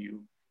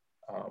you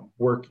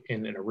work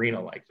in an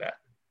arena like that,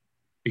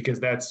 because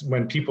that's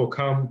when people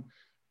come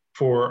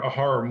for a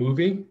horror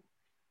movie.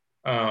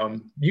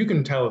 You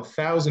can tell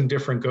 1,000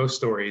 different ghost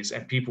stories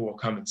and people will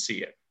come and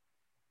see it,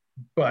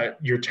 but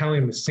you're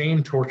telling the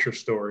same torture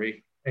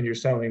story and you're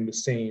selling the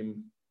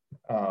same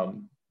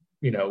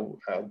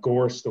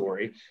gore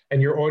story, and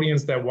your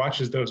audience that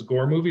watches those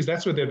gore movies,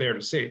 that's what they're there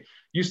to see.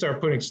 You start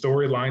putting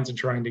storylines and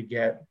trying to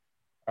get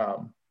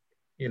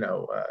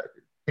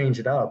change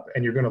it up,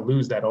 and you're going to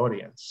lose that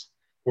audience.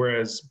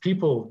 Whereas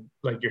people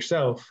like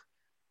yourself,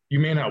 you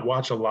may not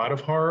watch a lot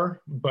of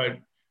horror, but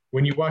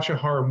when you watch a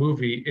horror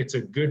movie, it's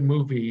a good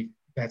movie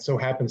that so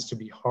happens to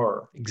be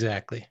horror.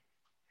 Exactly.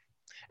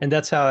 And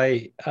that's how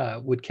I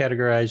would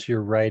categorize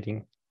your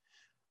writing.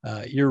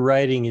 Your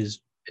writing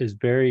is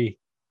very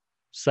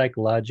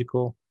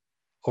psychological,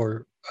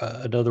 or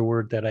another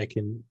word that I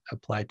can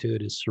apply to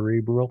it is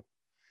cerebral,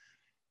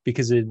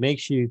 because it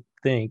makes you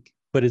think,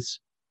 but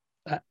it's,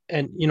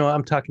 and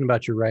I'm talking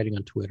about your writing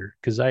on Twitter,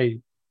 because I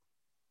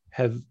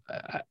didn't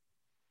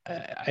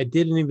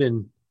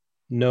even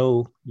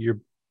know your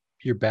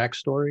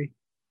backstory,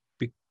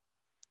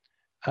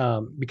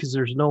 because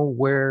there's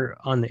nowhere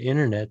on the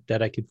internet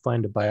that I could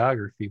find a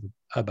biography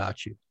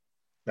about you.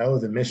 That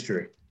was a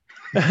mystery.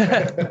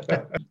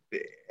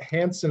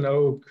 Hanson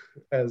Oak,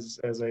 as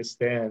I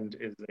stand,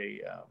 is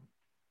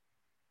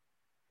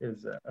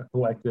a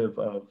collective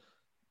of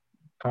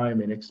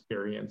time and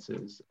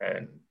experiences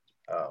and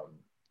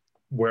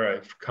where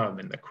I've come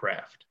in the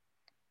craft.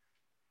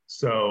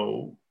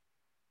 So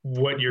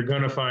what you're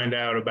going to find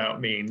out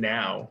about me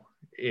now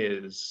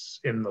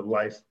is in the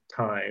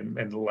lifetime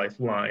and the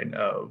lifeline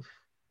of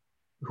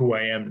who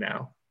I am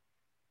now.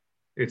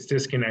 It's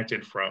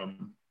disconnected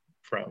from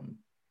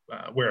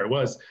where I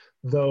was,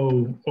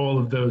 though all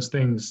of those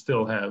things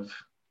still have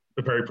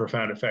a very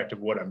profound effect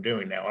of what I'm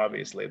doing now.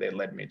 Obviously, they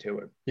led me to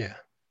it. Yeah.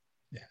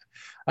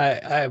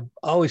 I've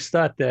always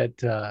thought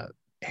that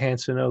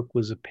Hanson Oak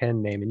was a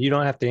pen name, and you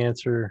don't have to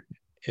answer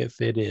if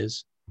it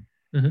is,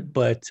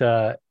 but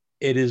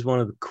it is one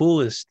of the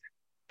coolest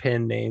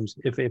pen names,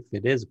 if it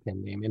is a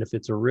pen name. And if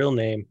it's a real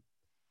name,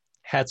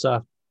 hats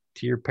off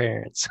to your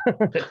parents,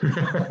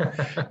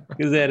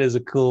 because that is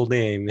a cool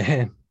name,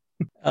 man.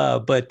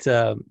 But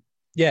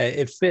yeah,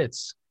 it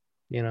fits.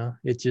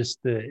 It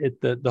just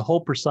the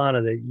whole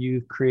persona that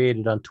you've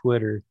created on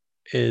Twitter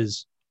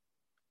is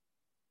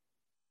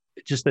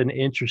just an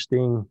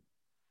interesting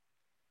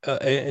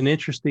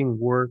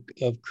work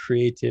of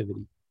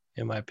creativity,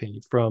 in my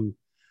opinion. From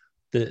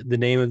the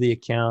name of the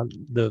account,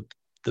 the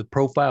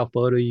profile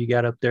photo you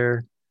got up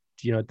there,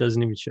 it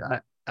doesn't even show.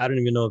 I don't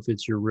even know if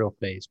it's your real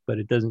face, but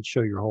it doesn't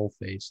show your whole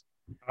face.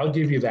 I'll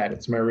give you that.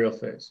 It's my real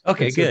face.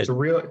 Okay, It's good. a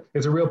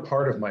real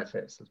part of my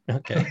face.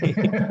 Okay.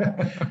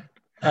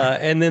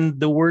 And then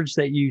the words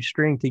that you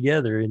string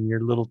together in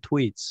your little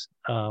tweets,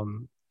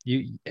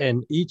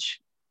 and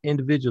each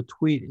individual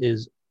tweet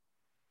is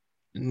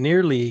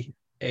nearly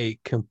a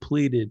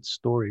completed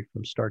story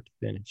from start to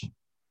finish.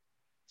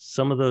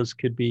 Some of those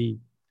could be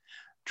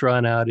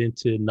drawn out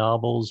into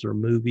novels or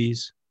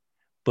movies,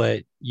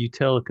 but you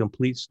tell a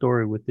complete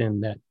story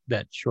within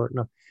that short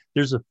enough.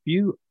 There's a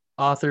few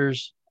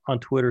authors on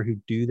Twitter who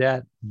do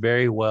that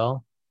very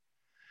well,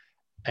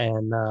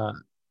 and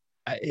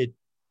it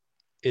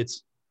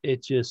it's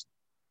it just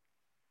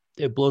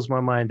it blows my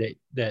mind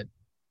that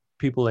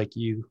people like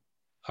you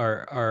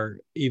are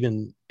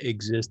even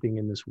existing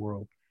in this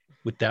world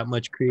with that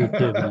much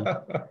creativity,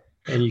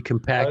 and you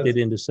compact it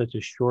into such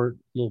a short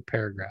little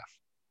paragraph.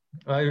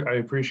 I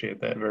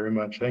appreciate that very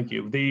much. Thank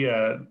you.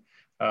 The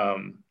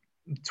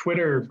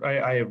Twitter,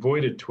 I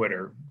avoided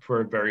Twitter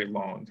for a very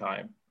long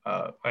time.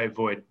 I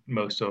avoid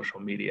most social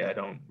media. I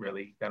don't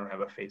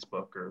have a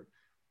Facebook or,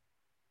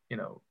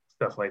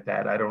 stuff like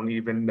that. I don't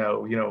even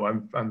know,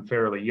 I'm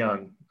fairly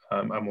young.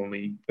 I'm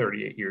only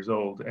 38 years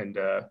old, and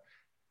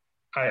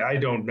I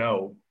don't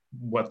know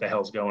what the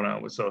hell's going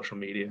on with social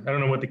media. I don't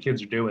know what the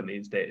kids are doing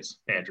these days,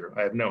 Andrew.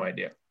 I have no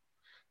idea.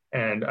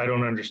 And I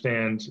don't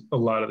understand a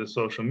lot of the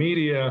social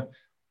media,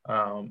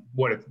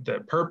 what the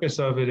purpose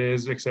of it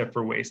is, except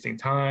for wasting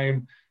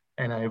time.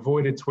 And I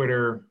avoided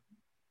Twitter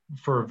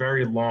for a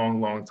very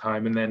long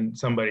time. And then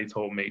somebody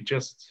told me,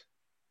 just,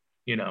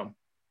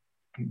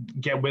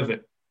 get with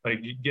it.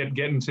 Like get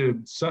into,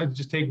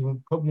 just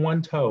put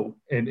one toe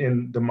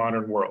in the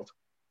modern world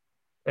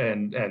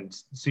and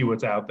see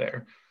what's out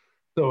there.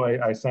 So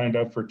I signed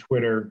up for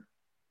Twitter,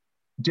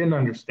 didn't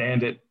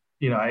understand it.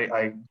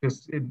 I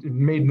just, it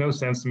made no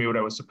sense to me what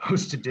I was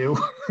supposed to do.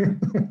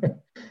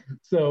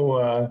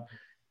 So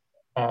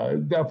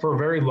for a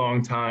very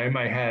long time,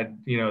 I had,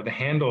 the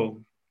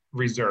handle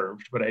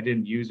reserved, but I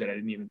didn't use it. I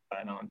didn't even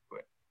sign on to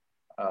it.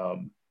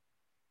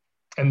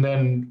 And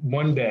then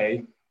one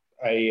day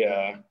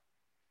I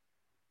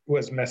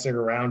was messing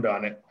around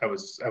on it. I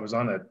was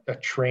on a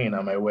train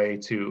on my way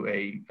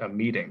to a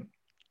meeting,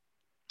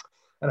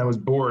 and I was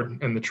bored,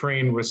 and the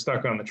train was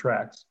stuck on the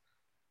tracks.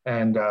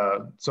 And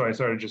so I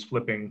started just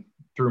flipping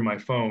through my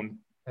phone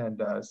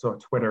and saw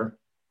Twitter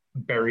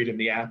buried in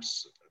the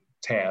apps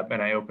tab.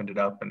 And I opened it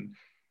up and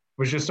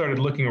was just started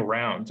looking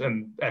around.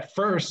 And at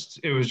first,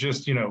 it was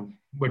just,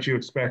 what you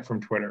expect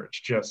from Twitter. It's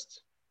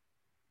just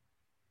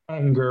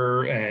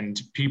anger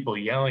and people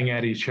yelling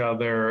at each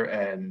other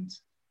and,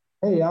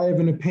 hey, I have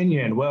an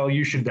opinion. Well,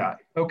 you should die.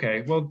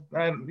 Okay, well,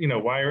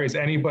 why is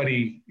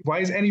anybody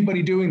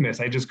doing this?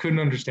 I just couldn't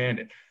understand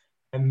it.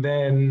 And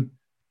then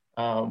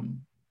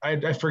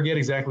I forget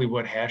exactly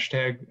what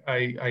hashtag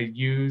I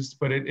used,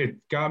 but it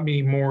got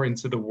me more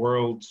into the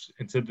world,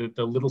 into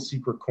the little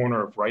secret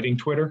corner of writing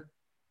Twitter,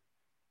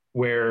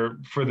 where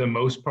for the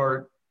most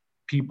part,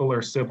 people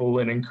are civil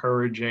and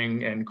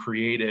encouraging and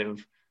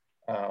creative.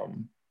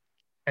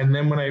 And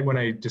then when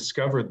I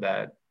discovered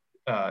that,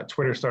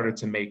 Twitter started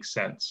to make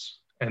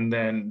sense. And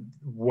then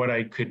what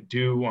I could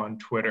do on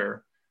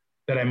Twitter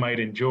that I might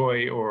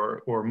enjoy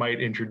or might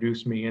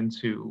introduce me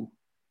into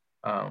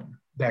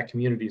that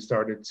community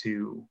started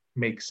to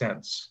make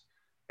sense.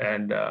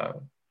 And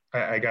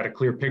I got a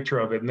clear picture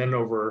of it. And then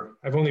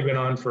I've only been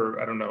on for,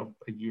 I don't know,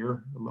 a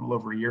little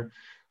over a year.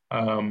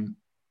 And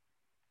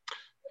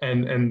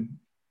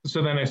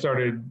so then I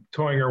started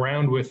toying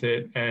around with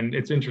it. And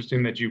it's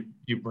interesting that you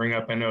bring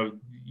up, I know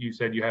you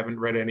said you haven't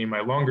read any of my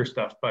longer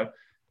stuff, but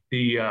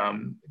the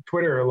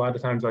Twitter, a lot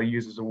of times I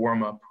use as a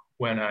warm up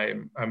when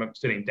I'm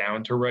sitting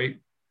down to write,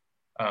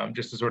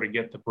 just to sort of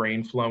get the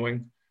brain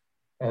flowing.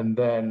 And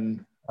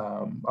then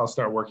I'll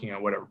start working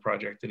on whatever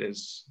project it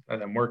is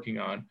that I'm working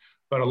on.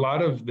 But a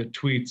lot of the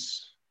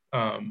tweets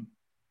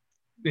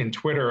in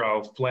Twitter,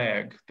 I'll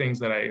flag things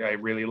that I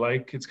really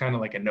like. It's kind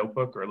of like a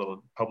notebook or a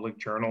little public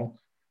journal.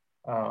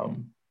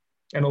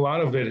 And a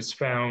lot of it has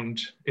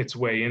found its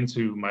way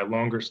into my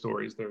longer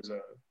stories. There's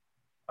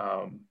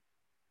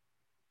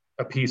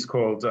a piece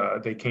called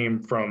They Came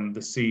from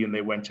the Sea and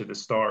They Went to the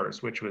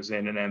Stars, which was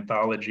in an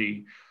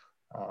anthology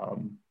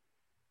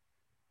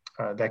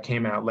that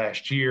came out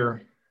last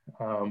year.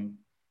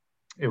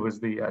 It was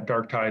the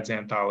Dark Tides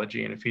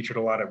anthology, and it featured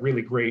a lot of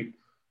really great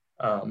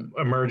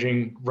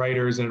emerging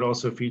writers, and it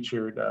also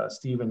featured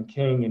Stephen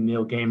King and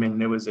Neil Gaiman,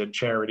 and it was a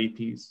charity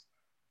piece.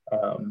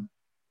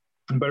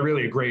 But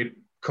really a great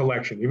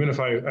collection. Even if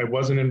I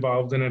wasn't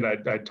involved in it,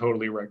 I'd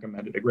totally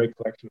recommend it. A great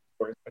collection of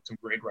stories by some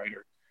great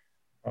writers.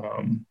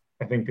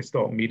 I think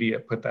Gestalt Media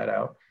put that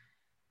out.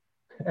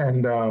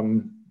 And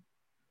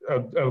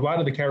a lot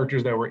of the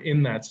characters that were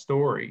in that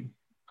story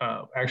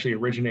actually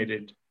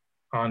originated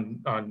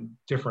on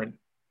different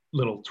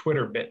little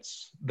Twitter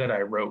bits that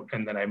I wrote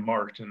and then I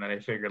marked, and then I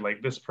figured,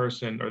 like, this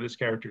person or this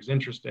character is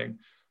interesting.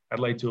 I'd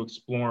like to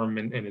explore them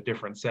in a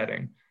different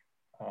setting.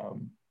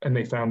 And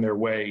they found their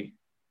way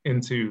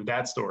into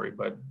that story.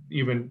 But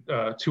even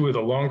two of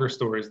the longer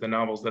stories, the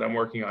novels that I'm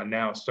working on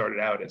now, started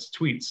out as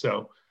tweets.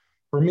 So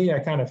for me, I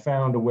kind of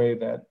found a way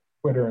that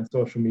Twitter and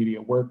social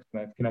media works,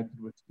 and I've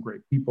connected with some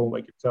great people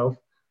like yourself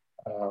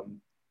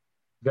um,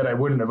 that I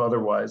wouldn't have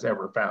otherwise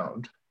ever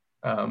found.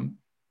 Um,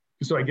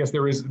 so I guess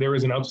there is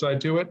an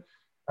upside to it.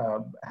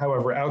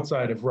 However,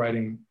 outside of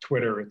writing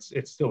Twitter,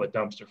 it's still a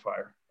dumpster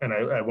fire, and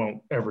I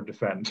won't ever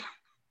defend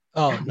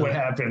Oh, no. what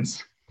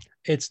happens.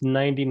 It's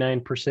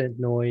 99%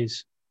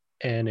 noise.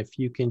 And if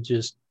you can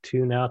just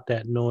tune out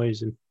that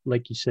noise and,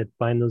 like you said,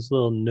 find those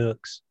little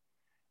nooks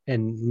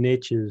and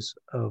niches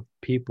of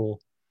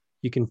people,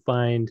 you can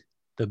find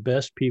the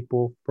best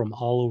people from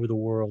all over the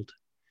world.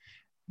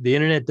 The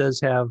internet does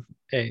have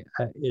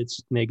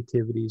its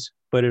negativities,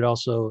 but it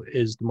also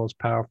is the most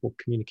powerful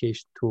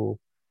communication tool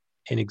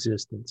in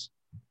existence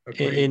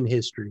in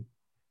history.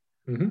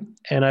 Mm-hmm.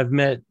 And I've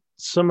met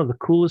some of the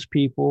coolest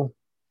people,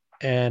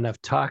 and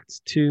I've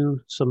talked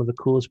to some of the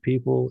coolest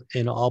people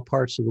in all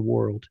parts of the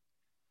world.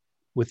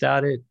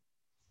 Without it,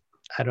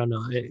 I don't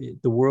know.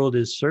 The world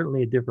is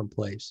certainly a different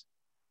place,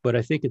 but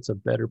I think it's a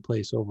better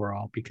place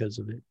overall because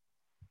of it.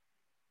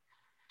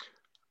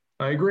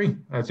 I agree.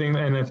 I think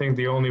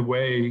the only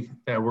way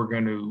that we're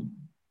going to,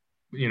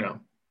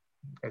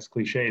 as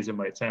cliche as it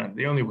might sound,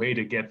 the only way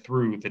to get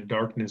through the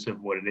darkness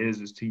of what it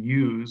is to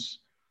use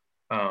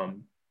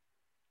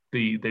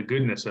the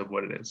goodness of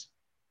what it is.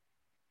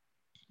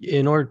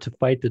 In order to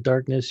fight the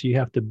darkness, you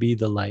have to be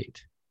the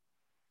light.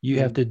 You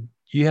have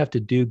to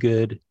do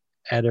good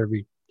at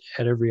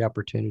every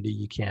opportunity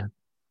you can.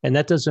 And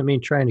that doesn't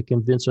mean trying to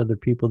convince other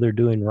people they're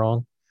doing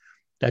wrong.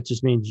 That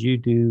just means you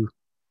do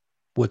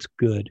what's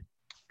good.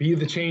 Be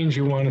the change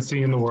you want to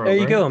see in the world. There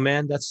you go,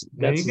 man. That's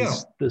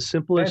the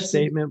simplest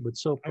statement, but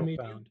so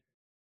profound.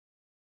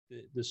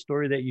 The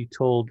story that you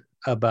told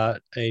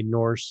about the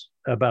Norse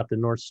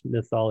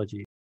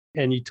mythology,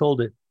 and you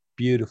told it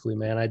beautifully,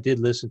 man. I did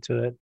listen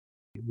to it.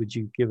 Would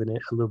you give it a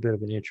little bit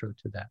of an intro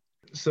to that?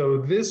 So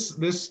this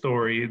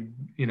story,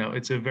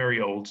 it's a very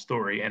old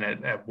story, and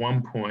at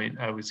one point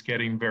I was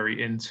getting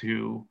very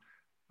into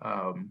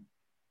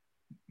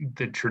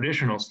the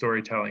traditional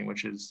storytelling,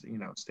 which is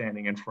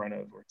standing in front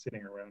of or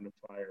sitting around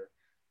a fire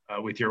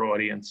with your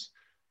audience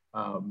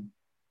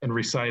and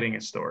reciting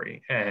a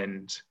story,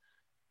 and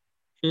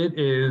it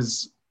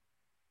is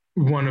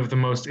one of the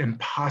most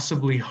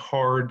impossibly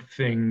hard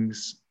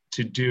things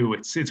to do.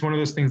 It's one of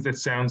those things that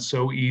sounds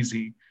so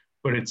easy,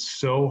 but it's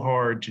so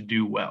hard to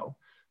do well.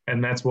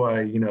 And that's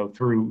why,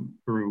 through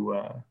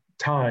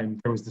time,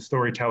 there was the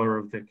storyteller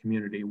of the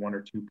community, one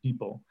or two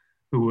people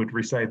who would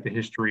recite the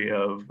history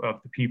of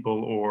the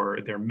people or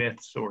their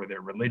myths or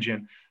their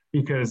religion,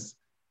 because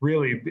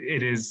really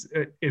it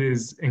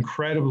is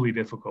incredibly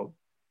difficult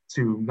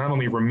to not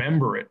only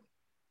remember it,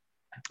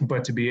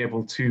 but to be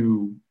able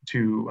to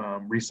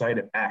recite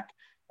it back.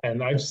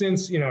 And I've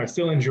since, I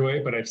still enjoy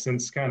it, but I've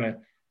since kind of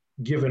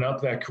given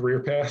up that career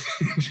path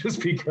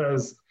just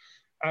because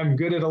I'm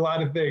good at a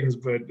lot of things,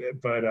 but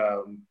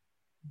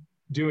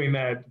doing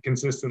that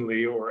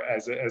consistently or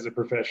as a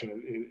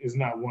profession is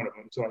not one of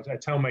them. So I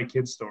tell my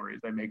kids stories.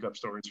 I make up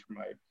stories for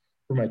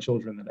my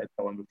children that I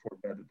tell them before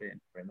bed that they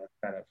enjoy, and that's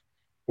kind of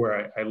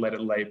where I let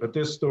it lay. But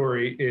this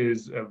story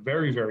is a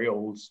very, very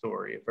old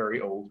story, a very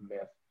old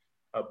myth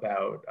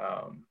about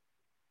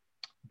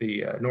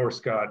the Norse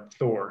god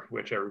Thor,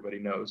 which everybody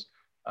knows,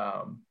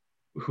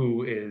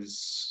 who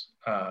is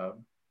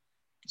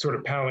sort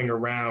of palling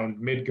around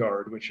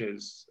Midgard, which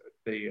is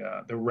the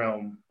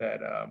realm that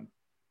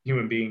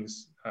human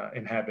beings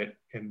inhabit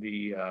in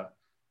the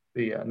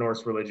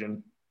Norse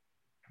religion,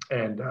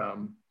 and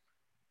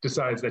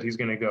decides that he's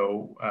going to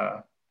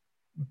go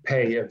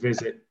pay a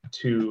visit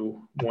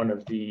to one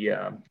of the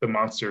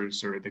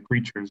monsters or the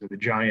creatures or the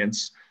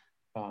giants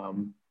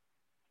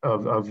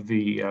of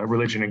the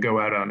religion and go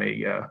out on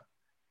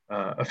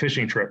a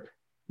fishing trip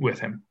with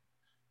him.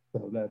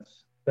 So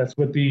that's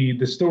what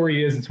the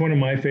story is. It's one of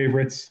my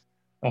favorites,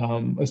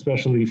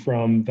 especially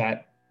from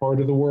that part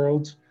of the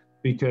world,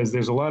 because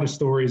there's a lot of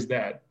stories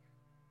that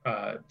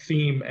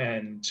theme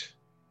and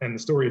the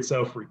story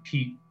itself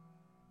repeat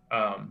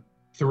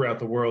throughout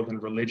the world in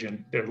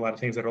religion. There's a lot of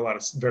things that are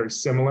very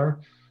similar,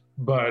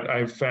 but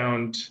I've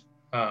found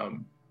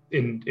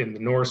in the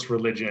Norse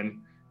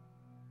religion,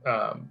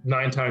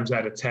 9 times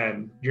out of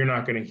 10, you're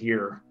not going to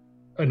hear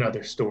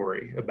another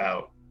story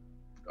about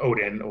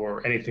Odin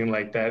or anything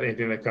like that,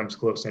 anything that comes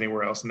close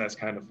anywhere else. And that's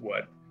kind of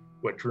what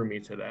drew me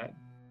to that.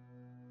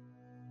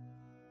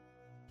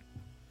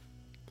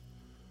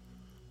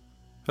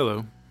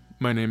 Hello,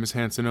 my name is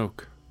Hanson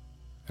Oak,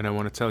 and I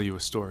want to tell you a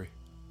story.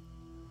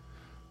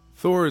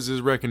 Thor is as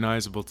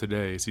recognizable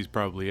today as he's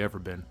probably ever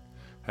been,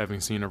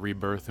 having seen a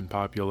rebirth in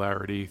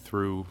popularity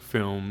through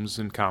films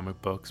and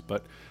comic books,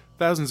 but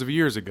thousands of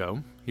years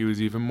ago, he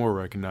was even more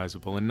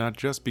recognizable, and not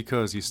just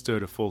because he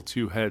stood a full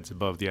 2 heads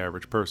above the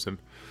average person,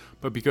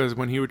 but because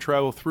when he would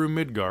travel through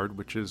Midgard,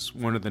 which is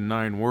one of the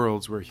 9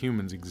 worlds where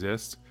humans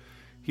exist,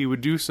 he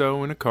would do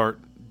so in a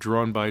cart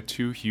drawn by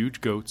 2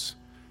 huge goats,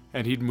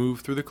 and he'd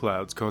move through the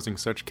clouds, causing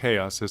such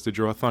chaos as to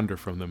draw thunder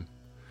from them.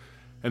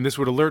 and this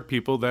would alert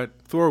people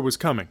that Thor was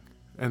coming,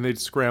 and they'd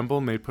scramble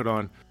and they'd put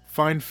on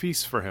fine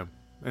feasts for him,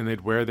 and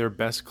they'd wear their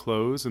best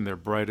clothes and their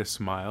brightest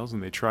smiles,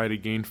 and they'd try to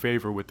gain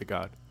favor with the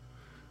god.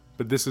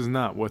 But this is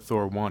not what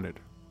Thor wanted.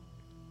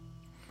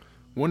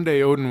 One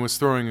day Odin was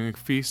throwing a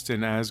feast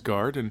in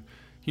Asgard, and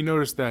he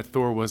noticed that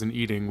Thor wasn't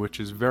eating, which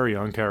is very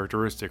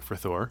uncharacteristic for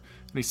Thor,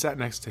 and he sat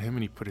next to him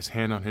and he put his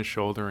hand on his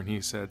shoulder and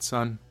he said,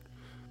 "Son,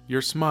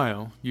 your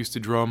smile used to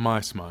draw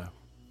my smile.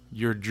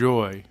 Your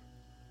joy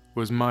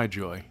was my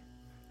joy,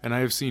 and I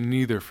have seen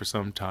neither for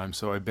some time,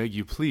 so I beg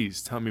you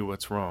please tell me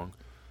what's wrong.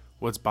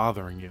 What's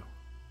bothering you?"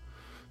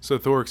 So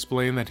Thor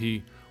explained that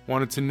he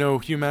wanted to know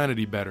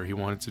humanity better, he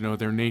wanted to know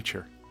their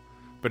nature.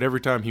 But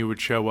every time he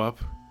would show up,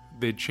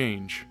 they'd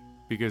change,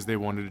 because they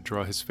wanted to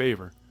draw his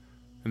favor,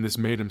 and this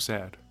made him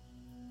sad.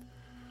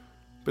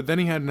 But then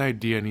he had an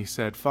idea and he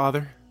said,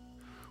 "Father,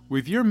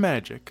 with your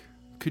magic,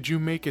 could you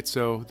make it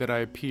so that I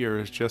appear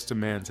as just a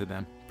man to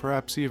them,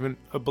 perhaps even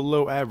a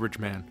below-average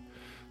man,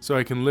 so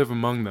I can live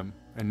among them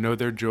and know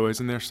their joys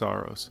and their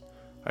sorrows?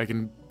 I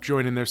can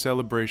join in their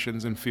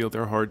celebrations and feel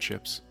their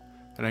hardships,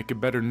 and I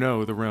could better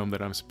know the realm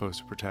that I'm supposed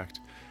to protect."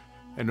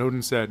 And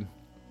Odin said,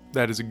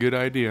 "That is a good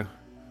idea.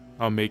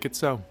 I'll make it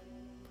so."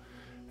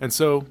 And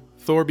so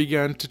Thor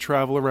began to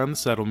travel around the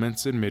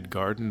settlements in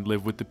Midgard and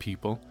live with the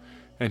people,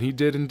 and he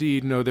did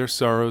indeed know their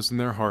sorrows and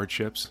their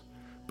hardships,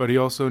 but he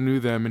also knew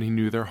them and he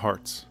knew their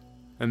hearts,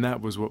 and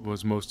that was what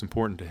was most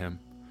important to him.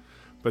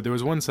 But there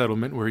was one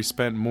settlement where he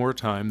spent more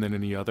time than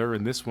any other,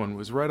 and this one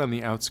was right on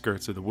the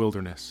outskirts of the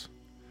wilderness.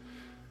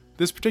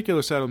 This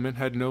particular settlement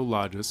had no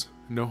lodges,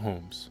 no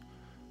homes.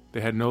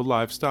 They had no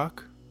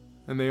livestock,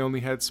 and they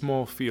only had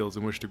small fields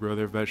in which to grow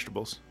their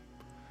vegetables.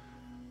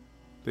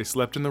 They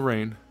slept in the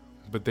rain,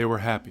 but they were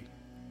happy,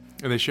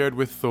 and they shared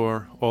with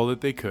Thor all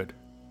that they could,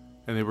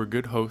 and they were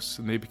good hosts,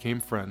 and they became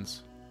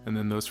friends, and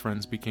then those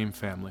friends became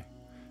family,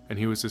 and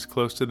he was as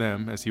close to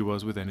them as he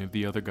was with any of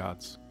the other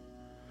gods.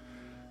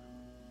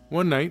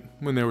 One night,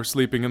 when they were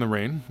sleeping in the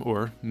rain,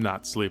 or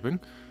not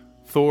sleeping,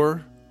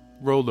 Thor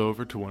rolled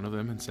over to one of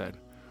them and said,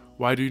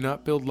 "Why do you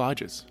not build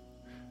lodges?"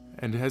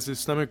 And as his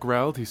stomach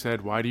growled, he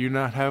said, "Why do you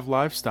not have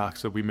livestock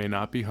so we may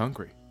not be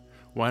hungry?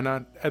 Why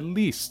not at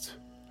least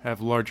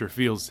have larger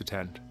fields to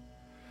tend?"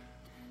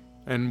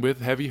 And with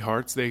heavy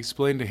hearts they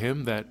explained to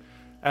him that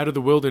out of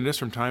the wilderness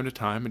from time to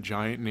time a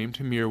giant named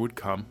Hymir would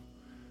come,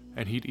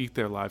 and he'd eat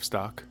their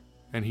livestock,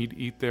 and he'd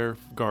eat their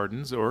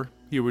gardens, or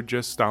he would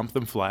just stomp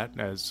them flat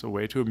as a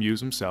way to amuse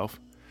himself,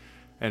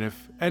 and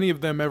if any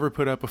of them ever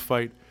put up a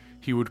fight,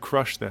 he would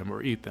crush them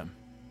or eat them.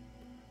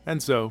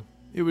 And so,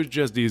 it was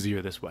just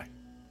easier this way.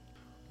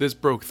 This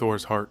broke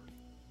Thor's heart,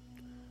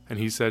 and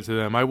he said to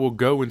them, "I will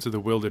go into the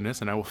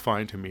wilderness, and I will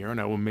find Hymir, and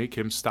I will make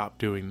him stop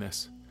doing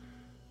this."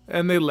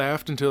 And they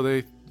laughed until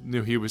they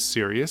knew he was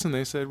serious, and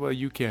they said, "Well,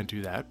 you can't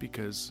do that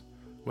because,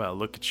 well,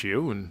 look at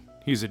you, and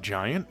he's a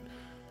giant.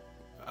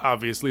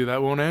 Obviously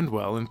that won't end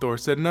well." And Thor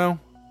said, "No,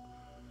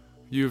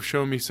 you have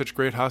shown me such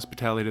great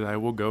hospitality that I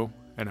will go,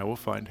 and I will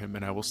find him,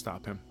 and I will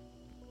stop him."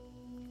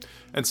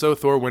 And so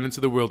Thor went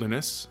into the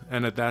wilderness,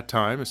 and at that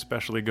time,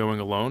 especially going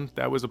alone,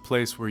 that was a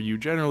place where you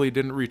generally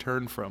didn't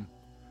return from.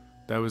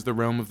 That was the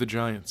realm of the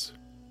giants.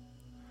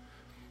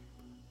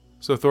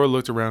 So Thor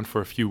looked around for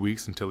a few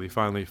weeks until he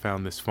finally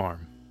found this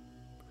farm.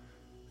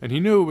 And he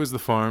knew it was the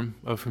farm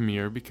of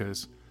Hymir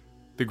because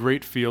the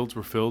great fields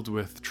were filled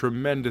with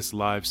tremendous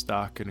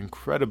livestock and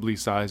incredibly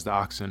sized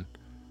oxen.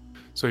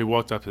 So he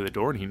walked up to the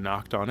door and he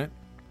knocked on it,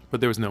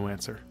 but there was no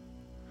answer.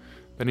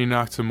 Then he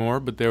knocked some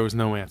more, but there was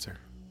no answer.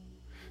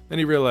 Then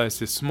he realized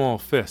his small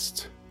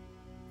fist,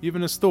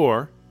 even as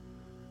Thor,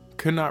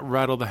 could not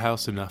rattle the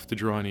house enough to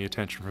draw any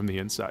attention from the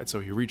inside. So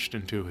he reached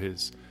into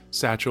his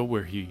satchel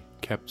where he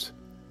kept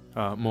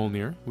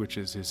Mjolnir, which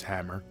is his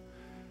hammer,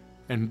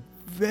 and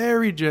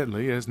very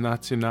gently, as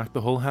not to knock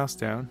the whole house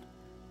down,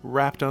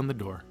 rapped on the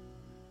door.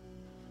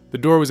 The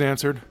door was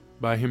answered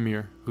by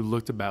Hymir, who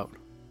looked about,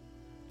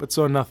 but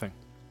saw nothing.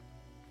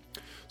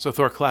 So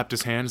Thor clapped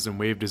his hands and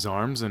waved his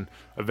arms, and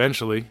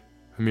eventually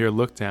Hymir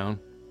looked down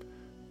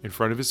in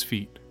front of his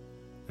feet,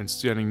 and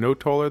standing no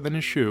taller than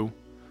his shoe,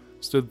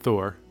 stood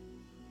Thor,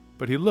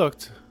 but he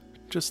looked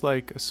just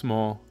like a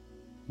small,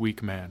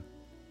 weak man.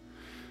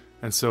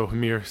 And so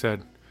Hymir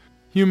said,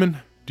 "Human,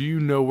 do you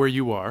know where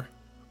you are?"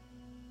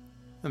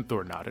 And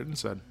Thor nodded and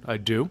said, "I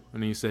do."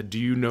 And he said, "Do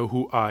you know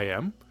who I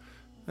am?"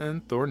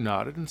 And Thor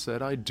nodded and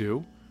said, "I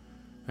do."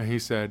 And he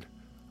said,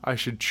 "I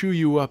should chew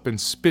you up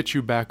and spit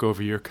you back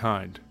over your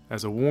kind,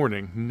 as a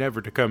warning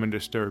never to come and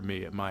disturb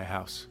me at my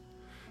house."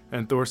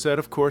 And Thor said,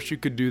 "Of course you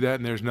could do that,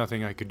 and there's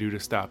nothing I could do to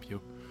stop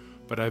you.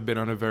 But I've been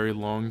on a very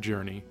long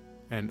journey,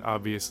 and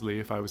obviously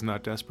if I was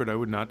not desperate, I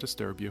would not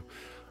disturb you.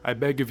 I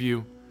beg of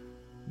you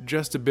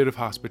just a bit of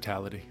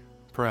hospitality,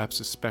 perhaps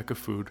a speck of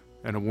food,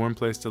 and a warm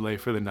place to lay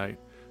for the night,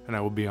 and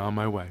I will be on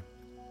my way."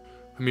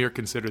 Hymir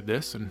considered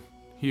this, and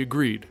he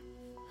agreed.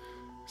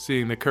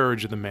 Seeing the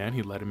courage of the man,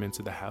 he led him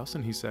into the house,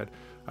 and he said,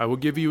 "I will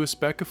give you a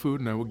speck of food,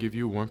 and I will give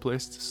you a warm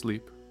place to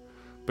sleep.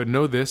 But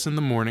know this, in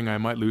the morning I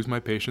might lose my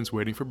patience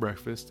waiting for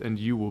breakfast, and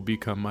you will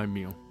become my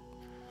meal."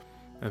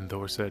 And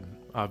Thor said,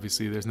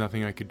 obviously there's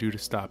nothing I could do to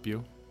stop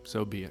you,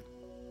 so be it.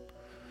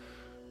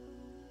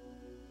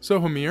 So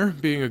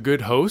Hymir, being a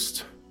good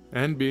host,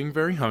 and being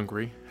very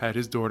hungry, had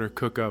his daughter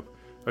cook up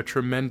a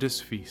tremendous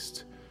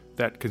feast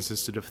that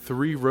consisted of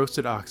 3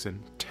 roasted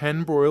oxen,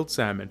 10 broiled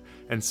salmon,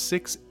 and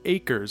 6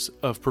 acres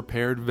of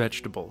prepared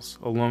vegetables,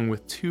 along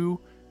with 2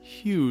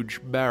 huge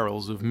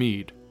barrels of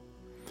mead.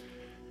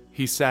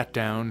 He sat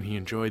down, he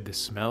enjoyed the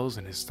smells,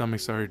 and his stomach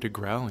started to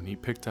growl, and he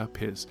picked up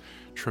his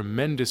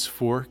tremendous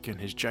fork and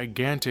his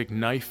gigantic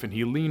knife, and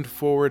he leaned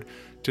forward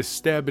to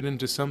stab it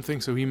into something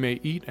so he may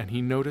eat, and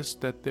he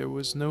noticed that there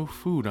was no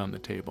food on the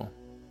table.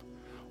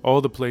 All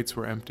the plates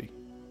were empty,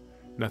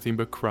 nothing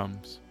but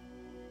crumbs.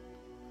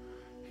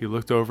 He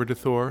looked over to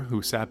Thor,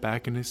 who sat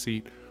back in his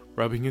seat,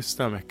 rubbing his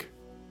stomach,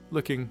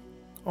 looking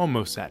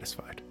almost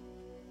satisfied.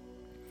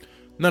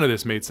 None of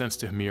this made sense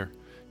to Hymir.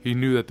 He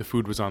knew that the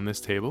food was on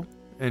this table,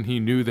 and he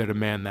knew that a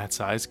man that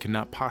size could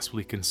not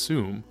possibly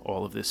consume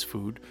all of this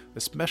food,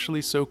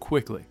 especially so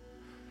quickly.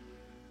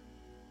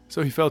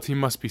 So he felt he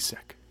must be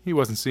sick. He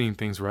wasn't seeing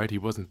things right, he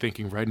wasn't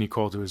thinking right, and he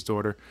called to his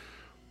daughter,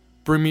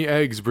 "Bring me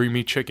eggs, bring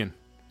me chicken,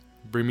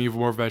 bring me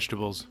more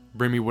vegetables,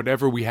 bring me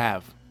whatever we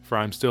have, for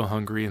I'm still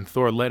hungry." And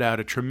Thor let out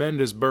a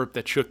tremendous burp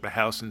that shook the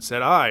house and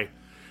said, "I,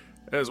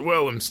 as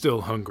well, am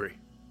still hungry."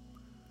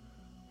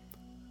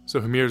 So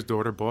Hymir's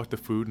daughter bought the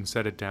food and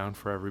set it down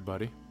for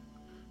everybody.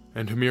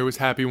 And Hymir was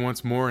happy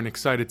once more and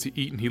excited to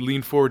eat, and he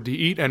leaned forward to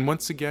eat, and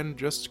once again,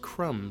 just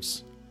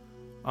crumbs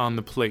on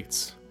the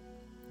plates.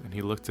 And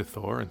he looked at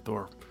Thor, and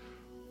Thor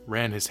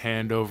ran his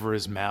hand over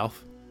his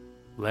mouth,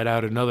 let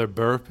out another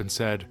burp, and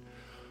said,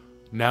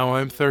 "Now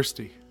I'm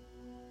thirsty.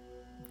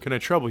 Can I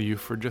trouble you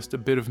for just a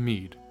bit of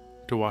mead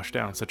to wash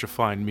down such a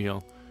fine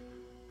meal?"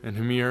 And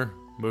Hymir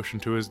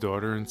motioned to his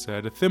daughter and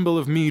said, "A thimble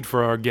of mead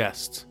for our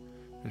guests."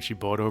 And she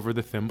brought over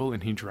the thimble,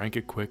 and he drank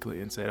it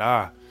quickly and said,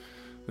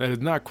 "That is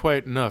not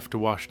quite enough to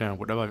wash down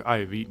what I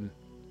have eaten."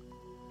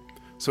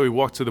 So he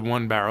walked to the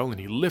one barrel, and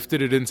he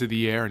lifted it into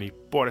the air, and he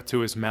brought it to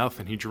his mouth,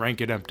 and he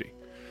drank it empty.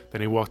 Then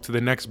he walked to the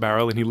next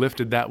barrel, and he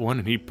lifted that one,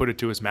 and he put it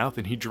to his mouth,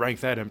 and he drank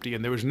that empty,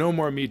 and there was no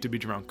more mead to be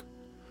drunk.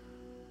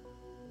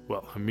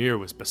 Well, Hymir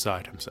was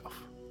beside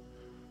himself.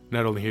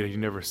 Not only had he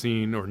never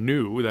seen or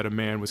knew that a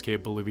man was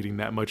capable of eating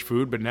that much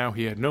food, but now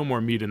he had no more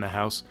meat in the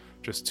house,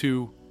 just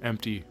 2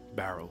 empty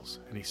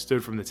barrels. And he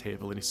stood from the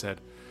table, and he said,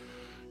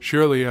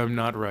 "Surely I'm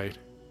not right.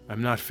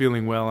 I'm not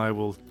feeling well. I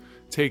will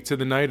take to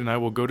the night, and I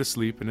will go to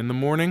sleep, and in the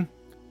morning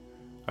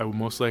I will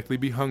most likely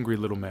be hungry,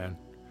 little man,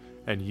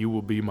 and you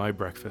will be my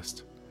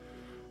breakfast."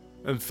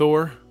 And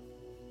Thor,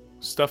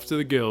 stuffed to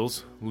the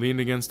gills, leaned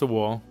against the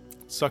wall,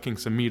 sucking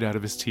some meat out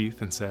of his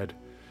teeth, and said,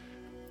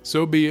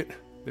 "So be it.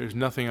 There's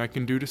nothing I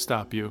can do to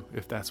stop you,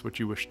 if that's what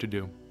you wish to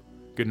do.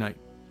 Good night."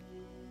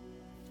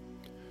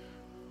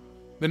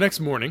 The next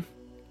morning,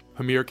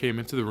 Hymir came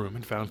into the room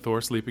and found Thor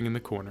sleeping in the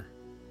corner,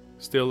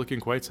 still looking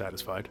quite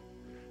satisfied,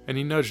 and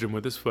he nudged him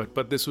with his foot,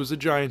 but this was a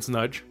giant's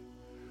nudge,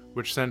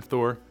 which sent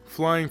Thor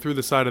flying through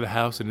the side of the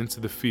house and into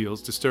the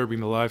fields, disturbing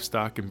the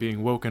livestock and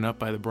being woken up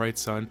by the bright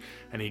sun,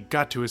 and he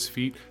got to his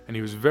feet, and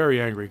he was very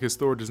angry, because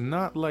Thor does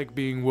not like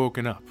being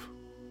woken up.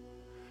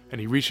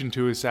 And he reached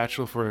into his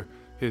satchel for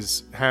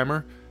his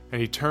hammer, and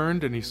he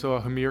turned, and he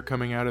saw Hymir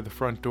coming out of the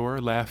front door,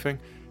 laughing,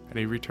 and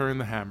he returned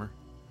the hammer.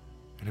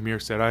 And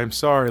Hymir said, "I am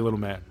sorry, little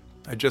man.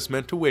 I just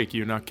meant to wake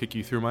you, not kick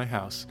you through my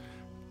house.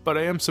 But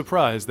I am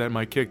surprised that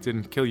my kick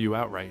didn't kill you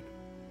outright.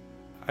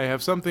 I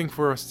have something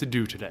for us to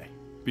do today,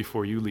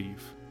 before you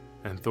leave."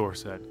 And Thor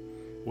said,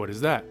 "What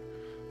is that?"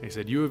 And he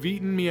said, "You have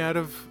eaten me out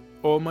of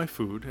all my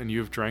food, and you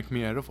have drank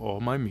me out of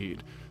all my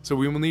mead, so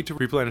we will need to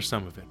replenish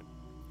some of it.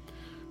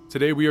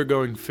 Today we are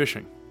going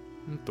fishing."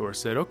 And Thor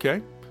said,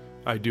 "Okay,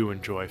 I do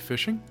enjoy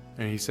fishing."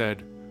 And he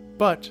said,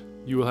 "But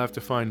you will have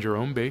to find your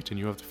own bait, and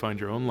you have to find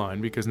your own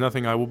line, because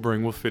nothing I will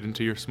bring will fit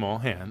into your small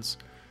hands."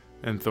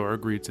 And Thor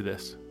agreed to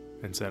this,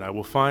 and said, "I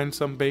will find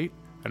some bait,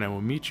 and I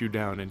will meet you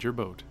down in your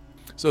boat."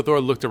 So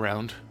Thor looked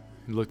around,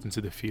 and looked into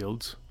the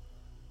fields,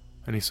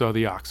 and he saw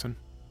the oxen.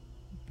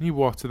 And he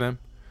walked to them,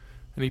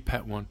 and he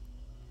pet one.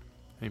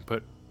 And he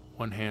put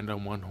one hand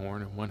on one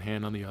horn, and one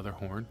hand on the other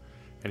horn,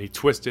 and he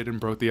twisted and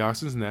broke the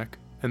oxen's neck,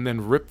 and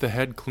then ripped the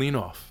head clean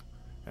off,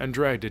 and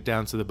dragged it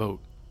down to the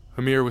boat.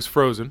 Hymir was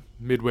frozen,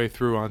 midway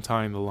through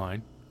untying the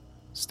line,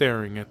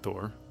 staring at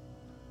Thor,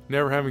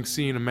 never having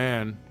seen a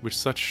man with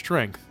such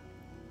strength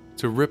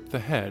to rip the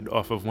head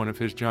off of one of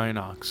his giant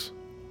ox.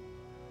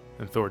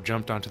 And Thor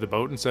jumped onto the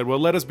boat and said, "Well,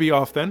 let us be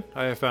off then.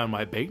 I have found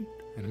my bait."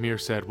 And Hymir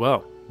said,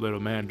 "Well, little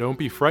man, don't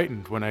be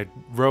frightened when I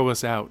row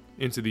us out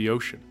into the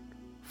ocean,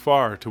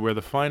 far to where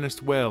the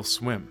finest whales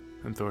swim."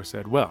 And Thor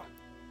said, "Well,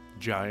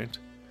 giant,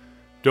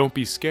 don't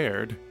be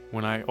scared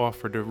when I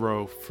offer to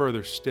row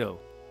further still."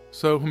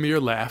 So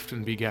Hymir laughed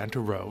and began to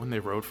row, and they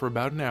rowed for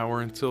about an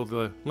hour until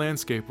the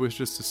landscape was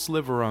just a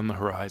sliver on the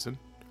horizon.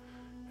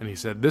 And he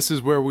said, "This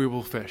is where we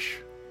will fish.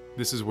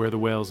 This is where the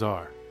whales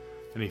are."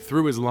 And he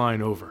threw his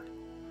line over.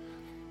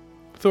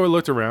 Thor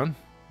looked around,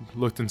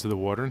 looked into the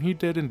water, and he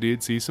did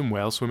indeed see some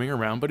whales swimming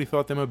around, but he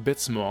thought them a bit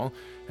small,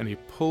 and he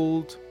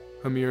pulled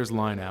Hamir's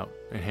line out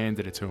and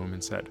handed it to him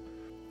and said,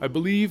 "I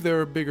believe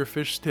there are bigger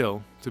fish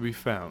still to be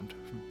found,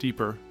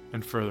 deeper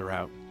and further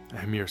out." And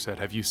Hamir said,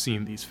 "Have you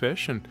seen these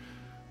fish?" And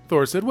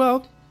Thor said,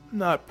 "Well,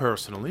 not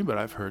personally, but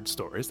I've heard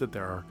stories that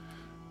there are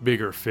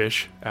bigger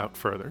fish out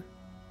further."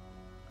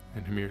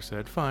 And Hamir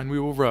said, "Fine, we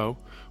will row,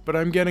 but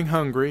I'm getting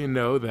hungry and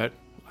know that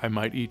I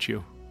might eat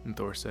you." And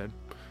Thor said,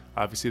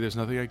 "Obviously there's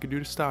nothing I can do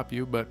to stop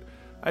you, but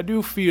I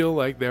do feel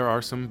like there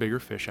are some bigger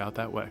fish out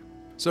that way."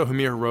 So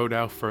Hamir rowed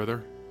out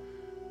further.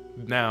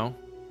 Now,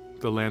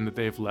 the land that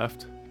they've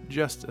left,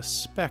 just a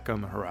speck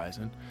on the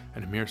horizon,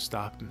 and Hamir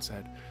stopped and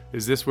said,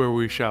 "Is this where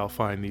we shall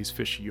find these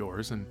fish of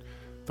yours?" And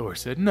Thor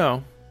said,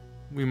 "No,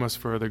 we must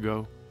further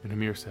go." And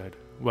Hamir said,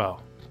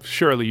 "Well,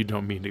 surely you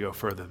don't mean to go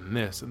further than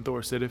this." And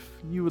Thor said, "If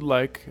you would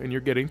like, and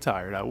you're getting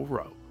tired, I will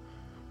row."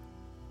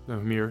 So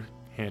Hamir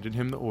handed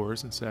him the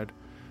oars and said,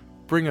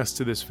 "Bring us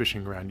to this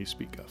fishing ground you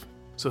speak of."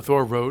 So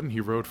Thor rowed, and he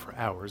rowed for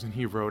hours, and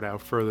he rowed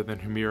out further than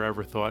Hamir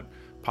ever thought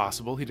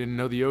possible. He didn't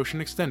know the ocean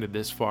extended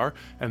this far,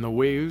 and the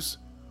waves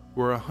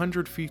were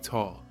 100 feet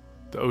tall.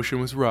 The ocean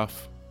was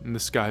rough, and the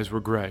skies were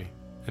gray,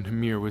 and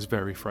Hamir was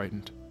very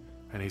frightened.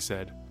 And he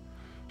said,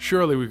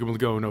 "Surely we can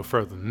go no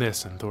further than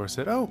this." And Thor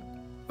said, "Oh,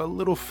 a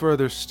little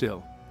further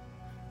still."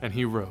 And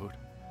he rowed,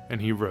 and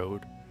he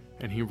rowed,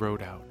 and he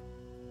rowed out.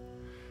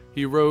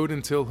 He rowed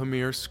until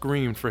Hamir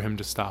screamed for him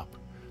to stop,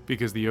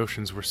 because the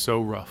oceans were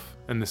so rough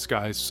and the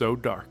skies so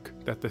dark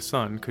that the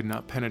sun could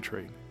not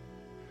penetrate.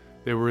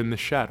 They were in the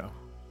shadow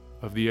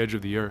of the edge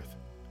of the earth.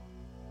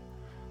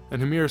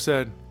 And Hamir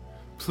said,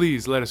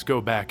 "Please let us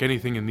go back.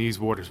 Anything in these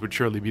waters would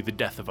surely be the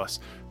death of us.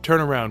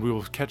 Turn around, we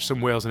will catch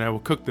some whales and I will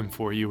cook them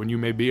for you, and you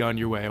may be on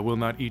your way. I will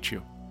not eat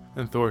you."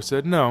 And Thor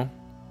said, "No,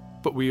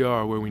 but we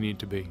are where we need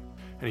to be."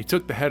 And he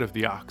took the head of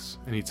the ox,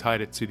 and he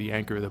tied it to the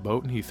anchor of the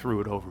boat, and he threw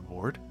it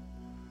overboard,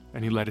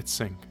 and he let it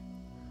sink.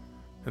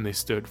 And they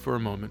stood for a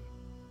moment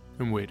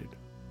and waited.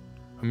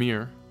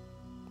 Hamir,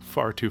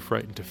 far too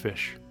frightened to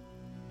fish,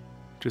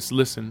 just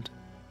listened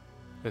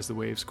as the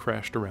waves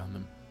crashed around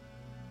them.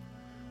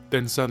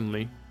 Then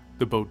suddenly,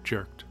 the boat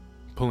jerked,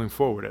 pulling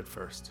forward at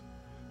first,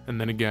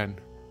 and then again,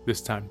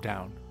 this time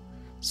down.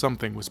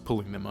 Something was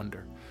pulling them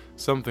under,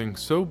 something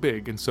so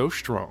big and so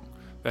strong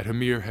that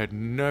Hamir had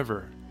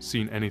never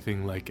seen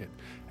anything like it,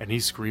 and he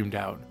screamed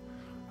out,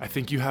 "I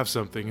think you have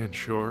something," and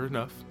sure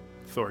enough,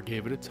 Thor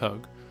gave it a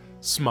tug,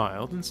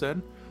 smiled, and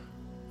said,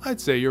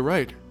 "I'd say you're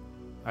right.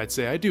 I'd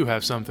say I do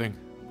have something.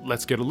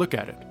 Let's get a look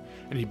at it."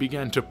 And he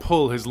began to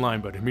pull his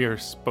line, but Hamir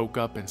spoke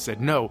up and said,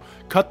 "No,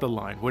 cut the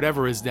line.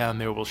 Whatever is down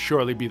there will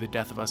surely be the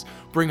death of us.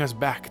 Bring us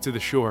back to the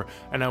shore,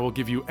 and I will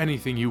give you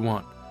anything you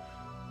want."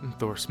 And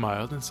Thor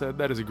smiled and said,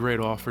 "That is a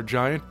great offer,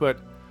 giant, but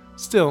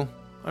still,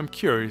 I'm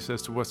curious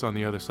as to what's on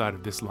the other side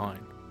of this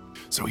line."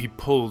 So he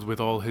pulled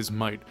with all his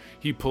might.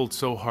 He pulled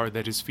so hard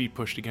that his feet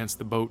pushed against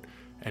the boat,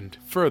 and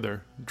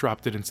further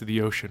dropped it into the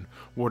ocean.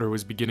 Water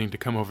was beginning to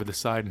come over the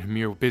side, and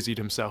Hamir busied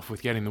himself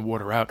with getting the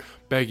water out,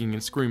 begging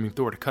and screaming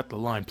Thor to cut the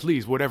line.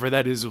 "Please, whatever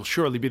that is will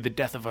surely be the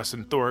death of us."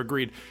 And Thor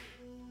agreed,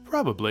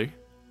 "Probably,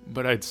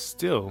 but I'd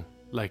still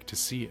like to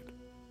see it."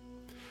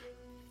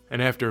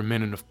 And after a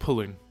minute of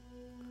pulling,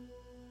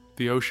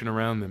 the ocean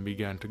around them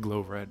began to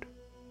glow red.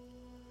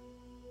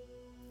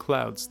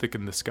 Clouds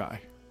thickened the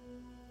sky.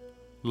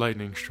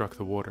 Lightning struck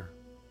the water.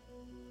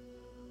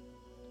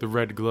 The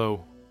red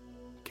glow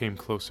came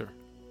closer,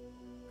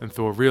 and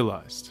Thor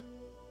realized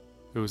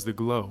it was the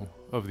glow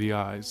of the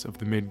eyes of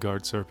the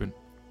Midgard serpent.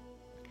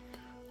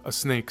 A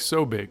snake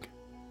so big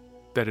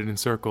that it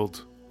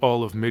encircled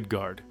all of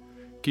Midgard,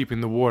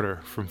 keeping the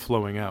water from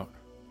flowing out.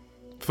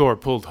 Thor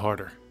pulled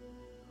harder.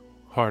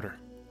 Harder.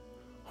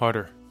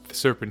 Harder. The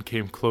serpent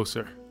came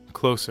closer.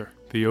 Closer.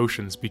 The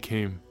oceans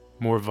became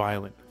more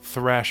violent,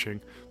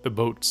 thrashing, the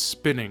boat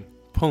spinning,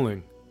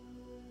 pulling.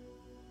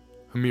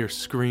 Hamir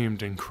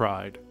screamed and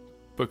cried,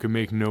 but could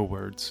make no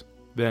words.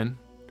 Then,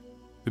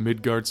 the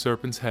Midgard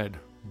serpent's head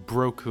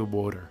broke the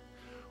water,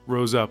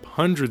 rose up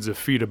hundreds of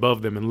feet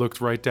above them, and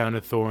looked right down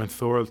at Thor, and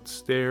Thor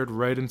stared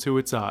right into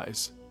its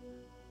eyes.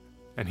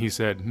 And he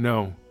said,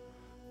 "No,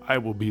 I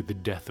will be the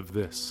death of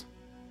this."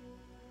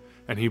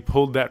 And he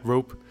pulled that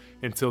rope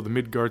until the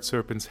Midgard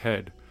serpent's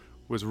head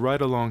was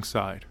right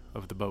alongside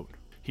of the boat.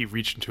 He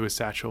reached into his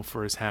satchel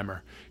for his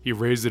hammer. He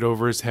raised it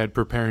over his head,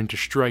 preparing to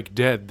strike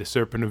dead the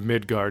serpent of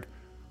Midgard,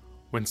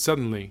 when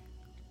suddenly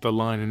the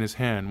line in his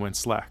hand went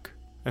slack,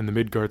 and the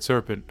Midgard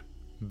serpent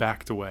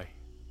backed away.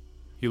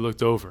 He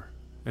looked over,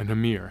 and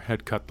Hamir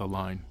had cut the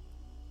line.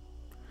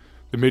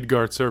 The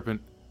Midgard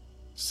serpent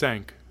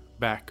sank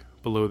back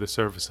below the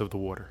surface of the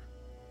water,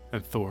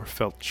 and Thor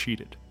felt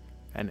cheated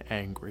and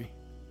angry,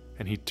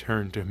 and he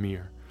turned to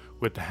Hamir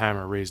with the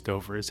hammer raised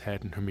over his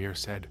head, and Hamir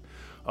said,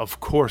 "Of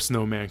course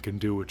no man can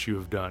do what you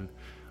have done.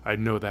 I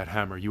know that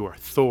hammer. You are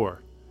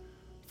Thor."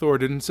 Thor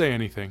didn't say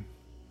anything,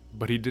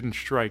 but he didn't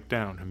strike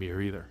down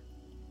Hamir either.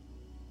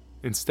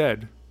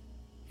 Instead,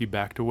 he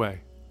backed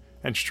away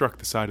and struck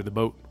the side of the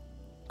boat,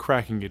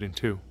 cracking it in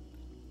two.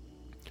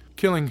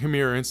 Killing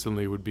Hamir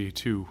instantly would be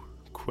too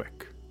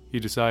quick. He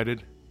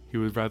decided he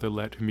would rather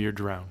let Hamir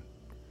drown.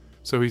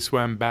 So he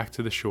swam back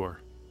to the shore,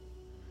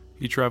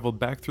 He traveled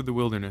back through the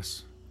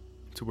wilderness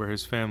to where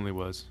his family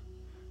was,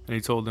 and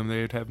he told them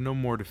they'd have no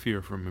more to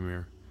fear from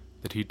Mimir,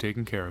 that he'd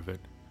taken care of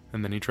it.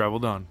 And then he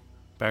traveled on,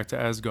 back to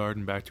Asgard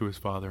and back to his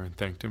father, and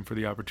thanked him for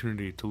the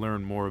opportunity to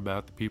learn more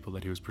about the people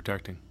that he was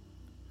protecting.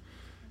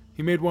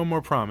 He made one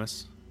more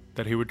promise,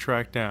 that he would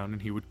track down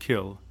and he would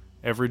kill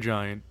every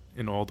giant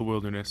in all the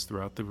wilderness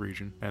throughout the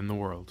region and the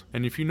world.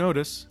 And if you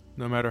notice,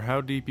 no matter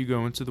how deep you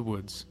go into the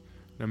woods,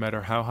 no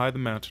matter how high the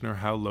mountain or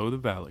how low the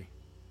valley,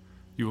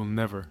 you will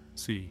never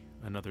see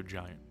another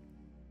giant.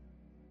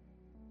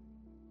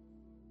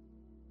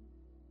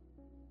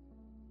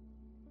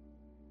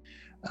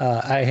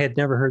 I had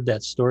never heard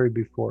that story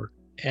before,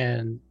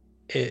 and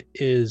it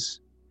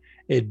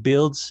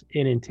builds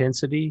in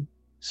intensity.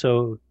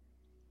 So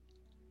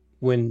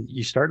when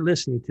you start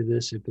listening to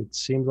this, if it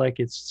seems like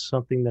it's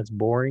something that's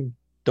boring,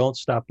 don't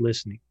stop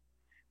listening,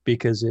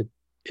 because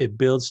it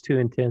builds to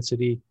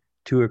intensity,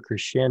 to a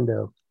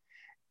crescendo,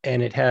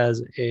 and it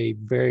has a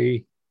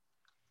very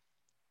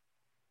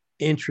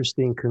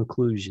interesting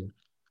conclusion.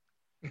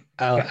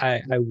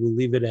 I will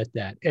leave it at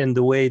that. And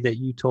the way that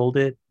you told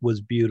it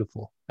was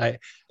beautiful. I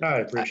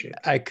appreciate it.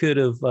 I could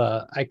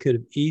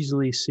have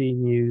easily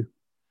seen you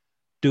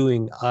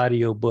doing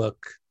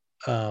audiobook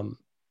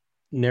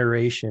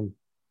narration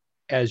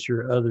as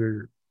your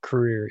other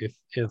career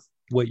if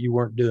what you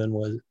weren't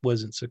doing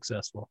wasn't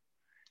successful.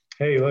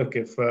 Hey, look,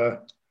 if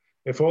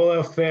all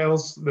else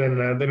fails,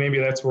 then maybe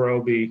that's where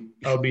I'll be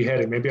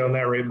headed. Maybe I'll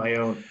narrate my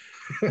own.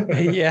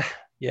 Yeah.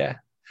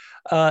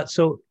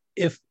 So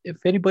if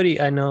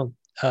anybody, I know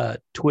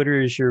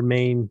Twitter is your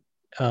main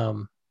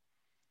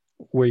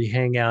where you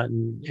hang out,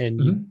 and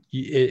Mm-hmm.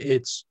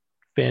 it's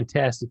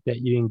fantastic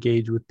that you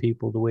engage with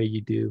people the way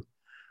you do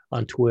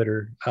on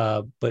Twitter.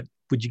 But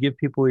would you give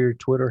people your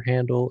Twitter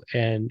handle,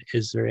 and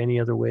is there any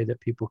other way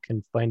that people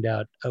can find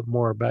out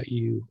more about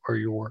you or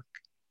your work?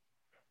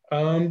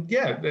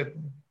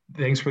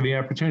 Thanks for the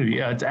opportunity.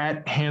 It's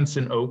at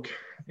Hanson Oak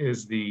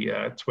is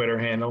the Twitter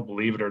handle.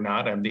 Believe it or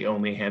not, I'm the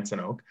only Hanson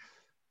Oak.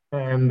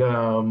 And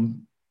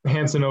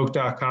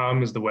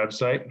HansonOak.com is the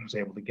website. I was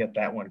able to get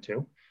that one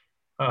too.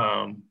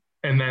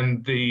 And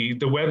then the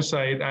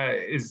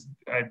website is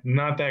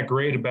not that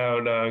great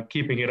about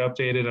keeping it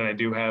updated, and I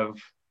do have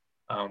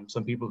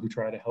some people who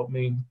try to help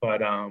me,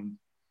 but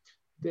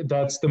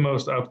that's the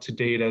most up to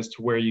date as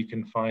to where you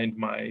can find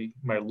my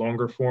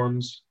longer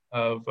forms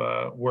of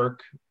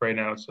work. Right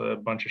now, it's a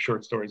bunch of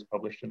short stories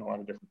published in a lot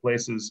of different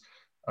places.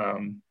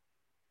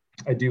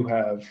 I do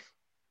have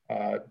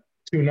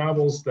 2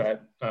 novels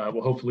that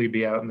will hopefully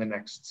be out in the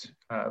next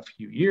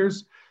few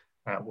years.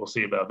 We'll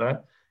see about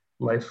that.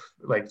 Life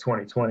like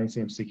 2020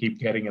 seems to keep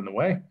getting in the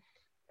way.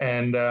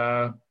 And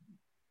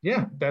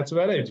that's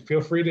about it.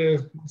 Feel free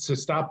to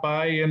stop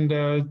by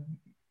and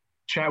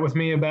chat with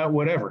me about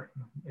whatever,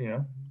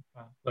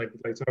 like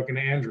talking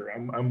to Andrew.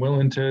 I'm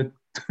willing to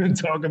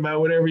talk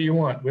about whatever you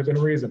want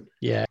within reason.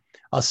 Yeah,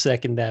 I'll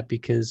second that,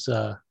 because,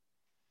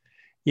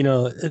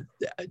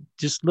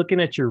 just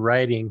looking at your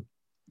writing,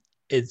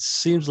 it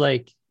seems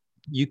like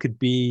you could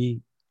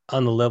be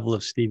on the level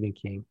of Stephen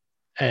King,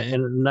 and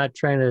I'm not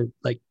trying to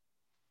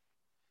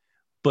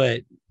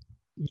but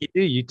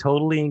you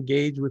totally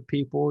engage with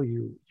people.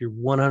 You're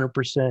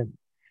 100%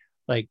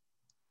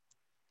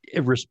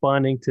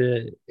 responding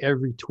to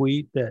every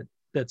tweet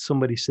that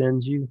somebody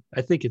sends you.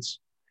 I think it's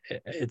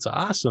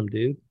awesome,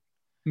 dude.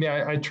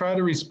 Yeah, I try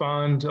to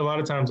respond. A lot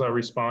of times I'll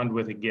respond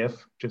with a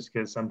GIF, just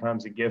because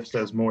sometimes a GIF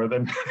says more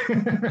than,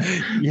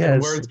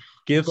 yes, words.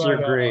 GIFs are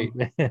great.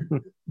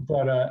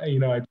 But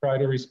I try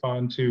to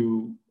respond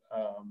to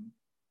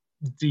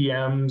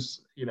DMs,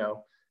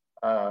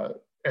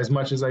 as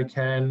much as I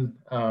can.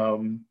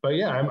 But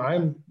yeah,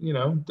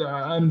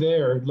 I'm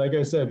there. Like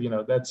I said,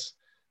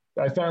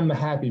 I found the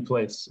happy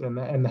place and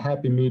the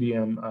happy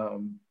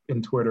medium in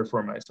Twitter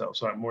for myself.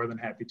 So I'm more than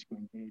happy to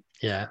engage.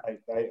 Yeah.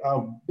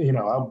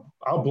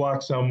 I'll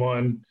block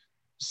someone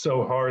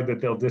so hard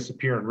that they'll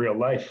disappear in real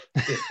life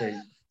if they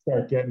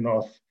start getting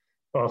off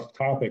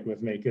topic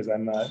with me, because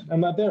I'm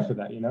not there for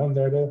that. I'm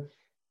there to,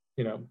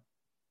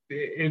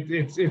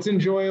 it's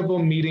enjoyable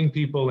meeting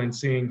people and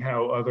seeing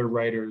how other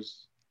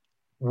writers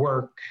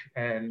work,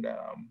 and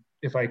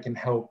if I can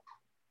help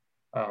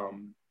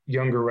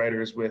younger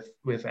writers with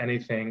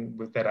anything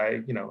that I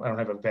don't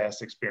have a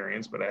vast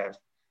experience, but I have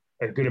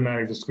a good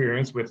amount of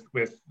experience with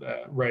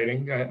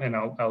writing, and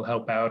I'll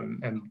help out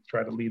and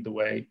try to lead the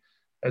way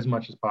as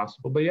much as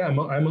possible. But yeah,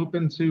 I'm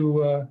open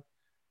to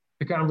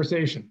the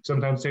conversation.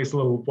 Sometimes it takes a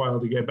little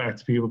while to get back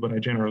to people, but I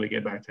generally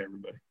get back to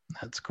everybody.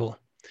 That's cool.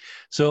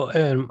 So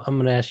I'm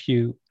going to ask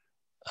you,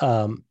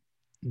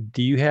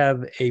 do you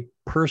have a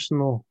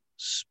personal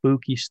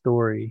spooky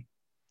story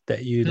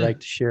that you'd like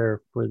to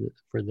share for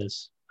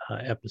this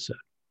episode?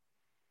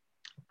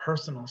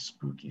 Personal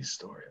spooky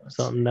story.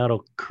 Something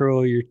that'll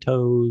curl your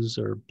toes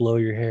or blow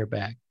your hair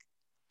back.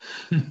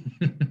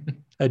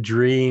 A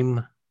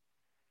dream,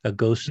 a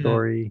ghost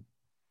story.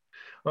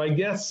 Well, I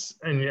guess,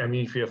 and I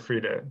mean, feel free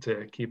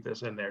to keep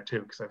this in there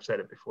too, because I've said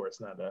it before.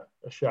 It's not a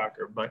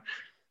shocker, but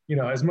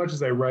as much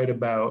as I write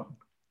about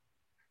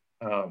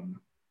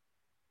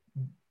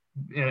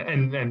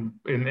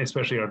and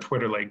especially on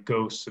Twitter, like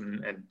ghosts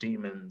and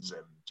demons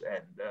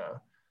and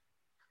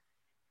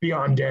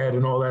beyond dead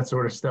and all that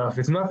sort of stuff.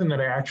 It's nothing that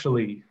I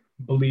actually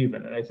believe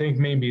in. And I think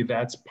maybe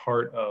that's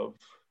part of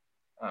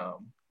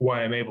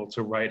why I'm able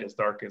to write as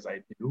dark as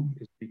I do,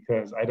 is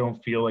because I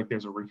don't feel like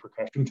there's a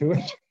repercussion to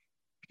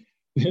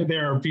it.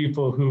 There are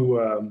people who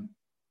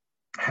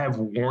have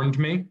warned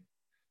me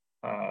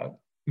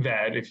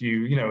that if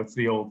it's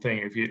the old thing,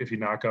 if you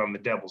knock on the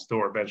devil's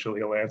door, eventually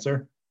he'll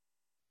answer.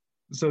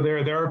 So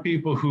there are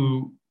people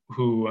who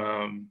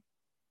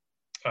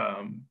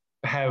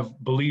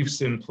have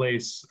beliefs in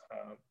place,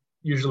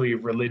 usually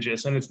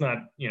religious, and it's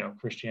not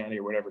Christianity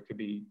or whatever, it could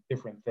be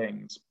different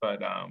things,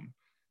 but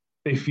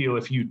they feel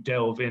if you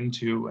delve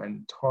into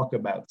and talk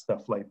about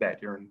stuff like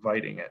that, you're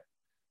inviting it.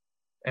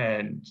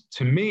 And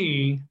to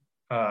me,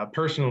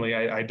 personally,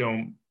 I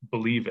don't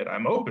believe it.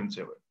 I'm open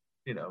to it.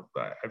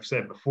 I've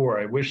said before,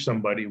 I wish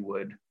somebody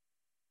would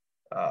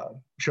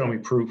show me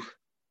proof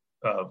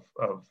of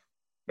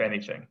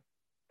anything,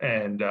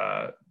 and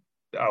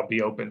I'll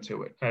be open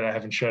to it. And I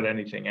haven't shut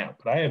anything out,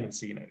 but I haven't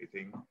seen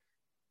anything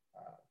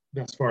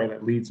thus far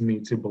that leads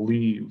me to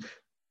believe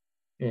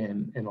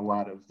in a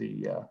lot of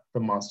the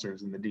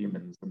monsters and the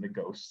demons and the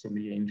ghosts and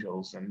the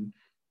angels and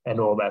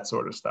all that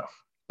sort of stuff.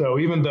 So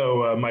even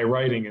though my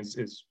writing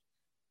is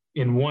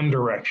in one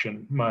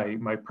direction,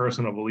 my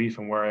personal belief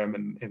and where I am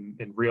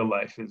in real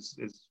life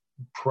is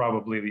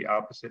probably the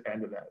opposite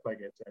end of that. Like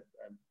I said,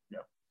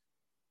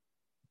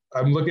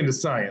 I'm looking to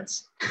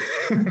science.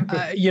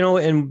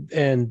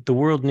 And the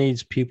world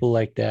needs people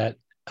like that,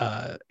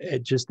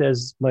 just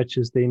as much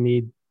as they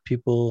need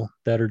people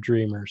that are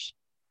dreamers.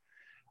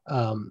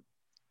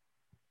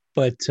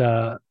 But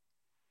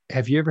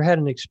have you ever had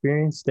an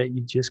experience that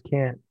you just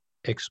can't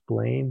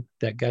explain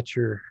that got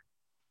your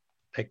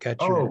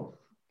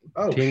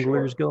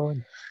tinglers sure.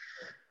 going?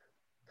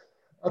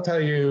 I'll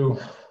tell you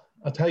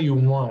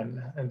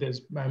one, and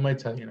I might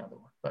tell you another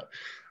one. But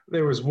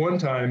there was one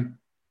time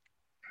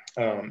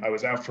I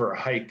was out for a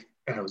hike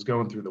and I was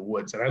going through the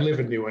woods, and I live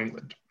in New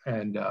England,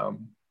 and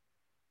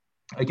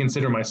I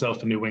consider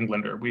myself a New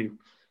Englander.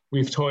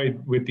 We've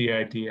toyed with the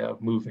idea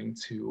of moving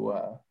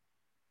to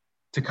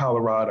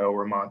Colorado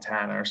or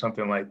Montana or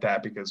something like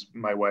that, because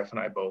my wife and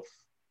I both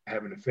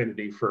have an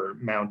affinity for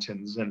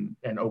mountains and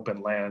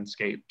open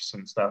landscapes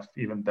and stuff,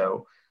 even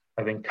though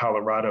I think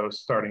Colorado is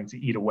starting to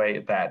eat away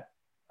at that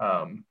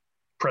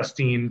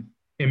pristine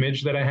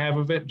image that I have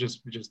of it,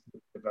 just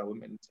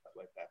development and stuff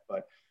like that.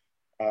 But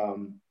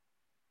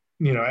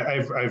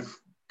I've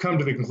come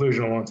to the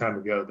conclusion a long time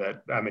ago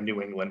that I'm a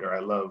New Englander. I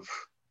love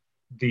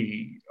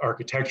the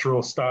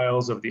architectural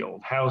styles of the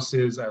old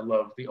houses. I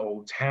love the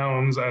old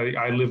towns.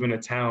 I live in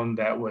a town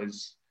that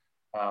was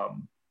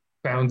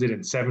founded in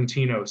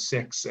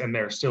 1706, and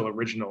there are still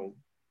original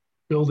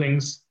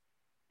buildings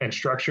and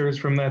structures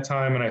from that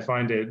time. And I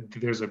find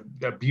there's a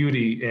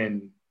beauty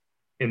in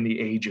the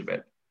age of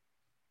it.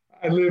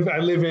 I live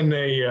in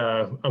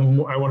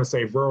I want to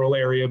say rural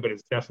area, but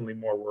it's definitely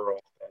more rural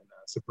than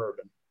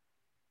suburban.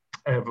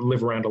 I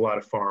live around a lot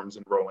of farms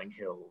and rolling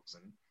hills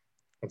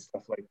and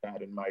stuff like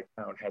that. And my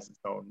town has its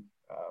own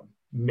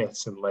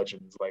myths and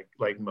legends,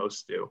 like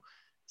most do.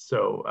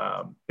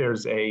 So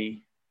there's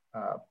a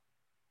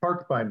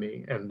park by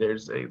me, and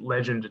there's a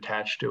legend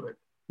attached to it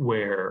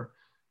where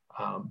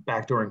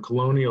back during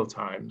colonial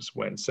times,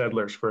 when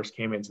settlers first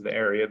came into the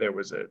area, there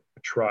was a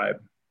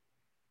tribe,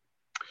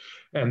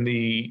 and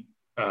the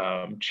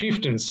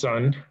chieftain's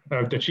son,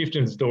 the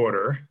chieftain's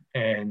daughter,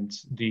 and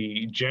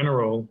the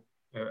general.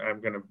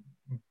 I'm going to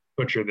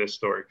butcher this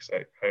story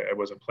because I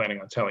wasn't planning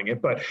on telling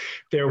it, but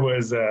there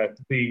was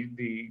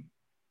the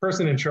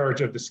person in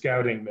charge of the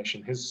scouting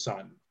mission. His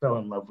son fell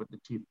in love with the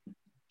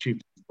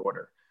chieftain's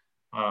daughter,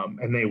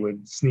 and they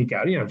would sneak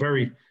out.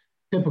 Very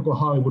typical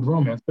Hollywood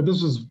romance. But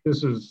this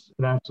is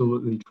an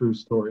absolutely true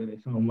story. They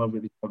fell in love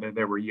with each other.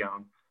 They were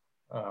young.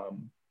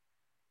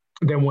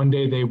 Then one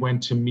day they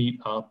went to meet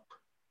up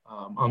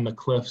on the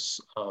cliffs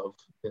of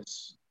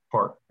this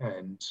park,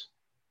 and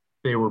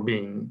they were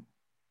being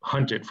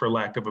hunted, for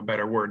lack of a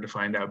better word, to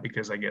find out,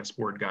 because I guess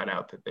word got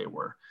out that they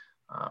were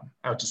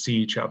out to see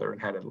each other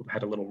and had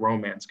a little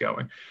romance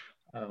going.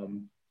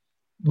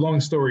 Long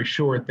story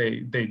short,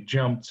 they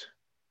jumped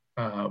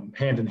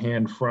hand in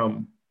hand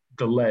from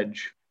the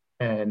ledge,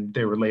 and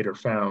they were later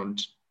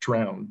found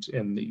drowned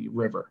in the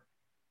river.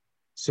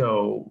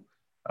 So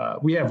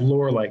we have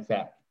lore like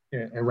that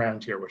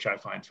around here, which I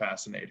find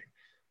fascinating.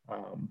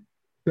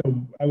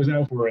 So I was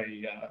out for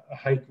a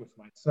hike with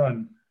my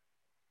son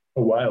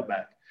a while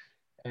back,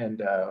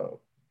 and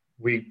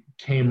we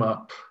came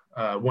up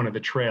one of the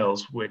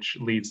trails, which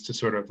leads to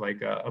sort of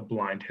like a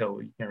blind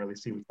hill. You can't really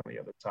see what's on the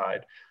other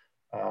side.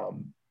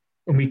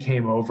 And we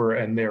came over,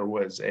 and there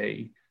was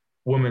a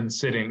woman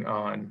sitting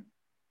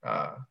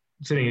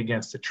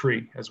against a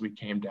tree as we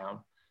came down.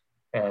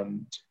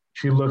 And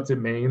she looked at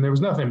me, and there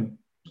was nothing,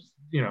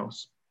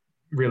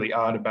 really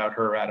odd about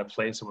her, out of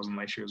place. It wasn't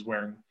like she was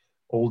wearing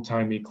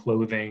old-timey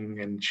clothing,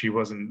 and she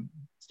wasn't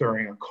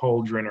stirring a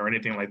cauldron or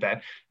anything like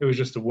that. It was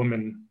just a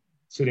woman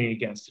sitting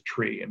against a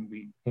tree, and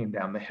we came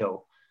down the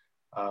hill.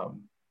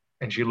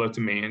 And she looked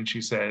at me and she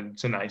said,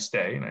 "It's a nice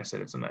day." And I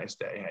said, "It's a nice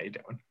day. How you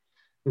doing?"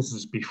 This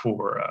is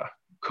before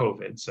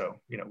COVID, so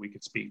we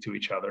could speak to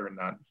each other and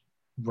not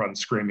run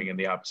screaming in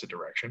the opposite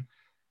direction.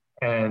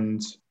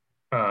 And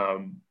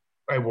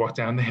I walked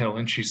down the hill,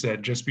 and she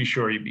said, "Just be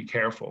sure you be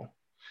careful."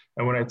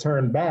 And when I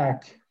turned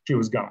back, she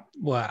was gone.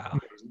 Wow.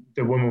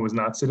 The woman was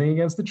not sitting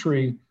against the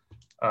tree.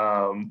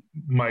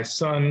 My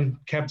son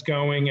kept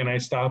going, and I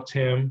stopped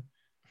him,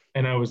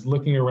 and I was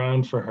looking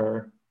around for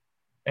her,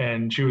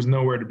 and she was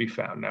nowhere to be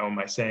found. Now, am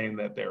I saying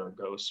that there are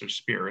ghosts or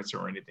spirits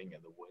or anything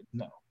in the woods?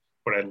 No.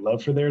 Would I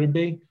love for there to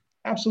be?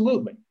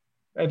 Absolutely.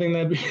 I think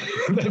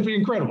that'd be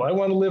incredible. I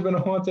want to live in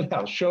a haunted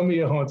house. Show me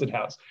a haunted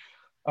house.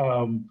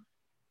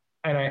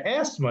 And I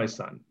asked my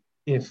son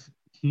if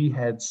he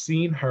had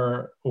seen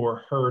her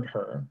or heard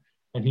her,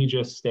 and he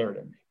just stared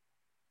at me.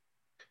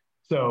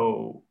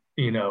 So,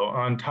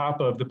 on top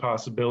of the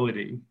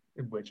possibility,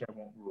 which I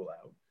won't rule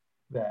out,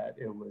 that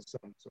it was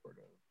some sort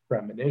of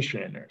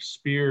premonition or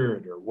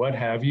spirit or what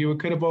have you, it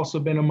could have also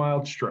been a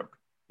mild stroke,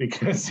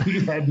 because he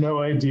had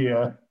no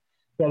idea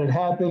that it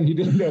happened. He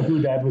didn't know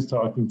who Dad was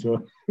talking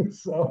to.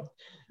 so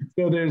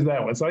there's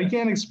that one. So I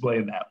can't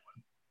explain that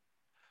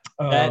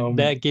one.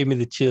 That gave me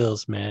the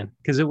chills, man,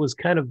 because it was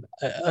kind of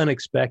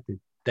unexpected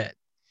that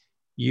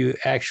you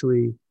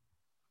actually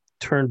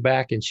turned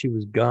back and she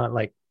was gone.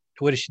 Like,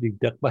 what did she do?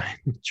 Duck behind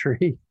the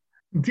tree?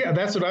 Yeah,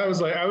 that's what I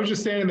was like. I was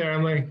just standing there.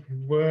 I'm like,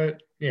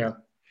 what? Yeah.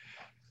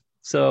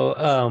 So,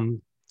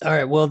 all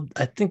right. Well,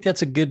 I think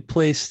that's a good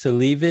place to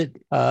leave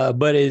it.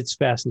 But it's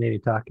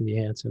fascinating talking to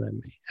you,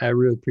 Hanson. I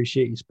really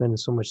appreciate you spending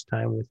so much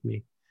time with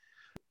me.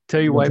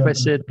 Tell your wife I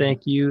said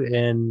thank you,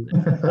 and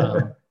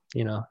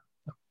I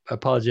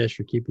apologize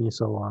for keeping you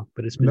so long,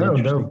 but it's been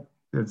interesting.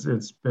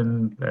 It's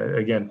been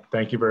again.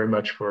 Thank you very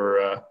much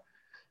for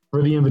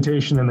the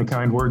invitation and the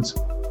kind words.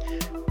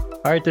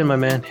 All right, then, my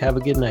man. Have a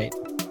good night.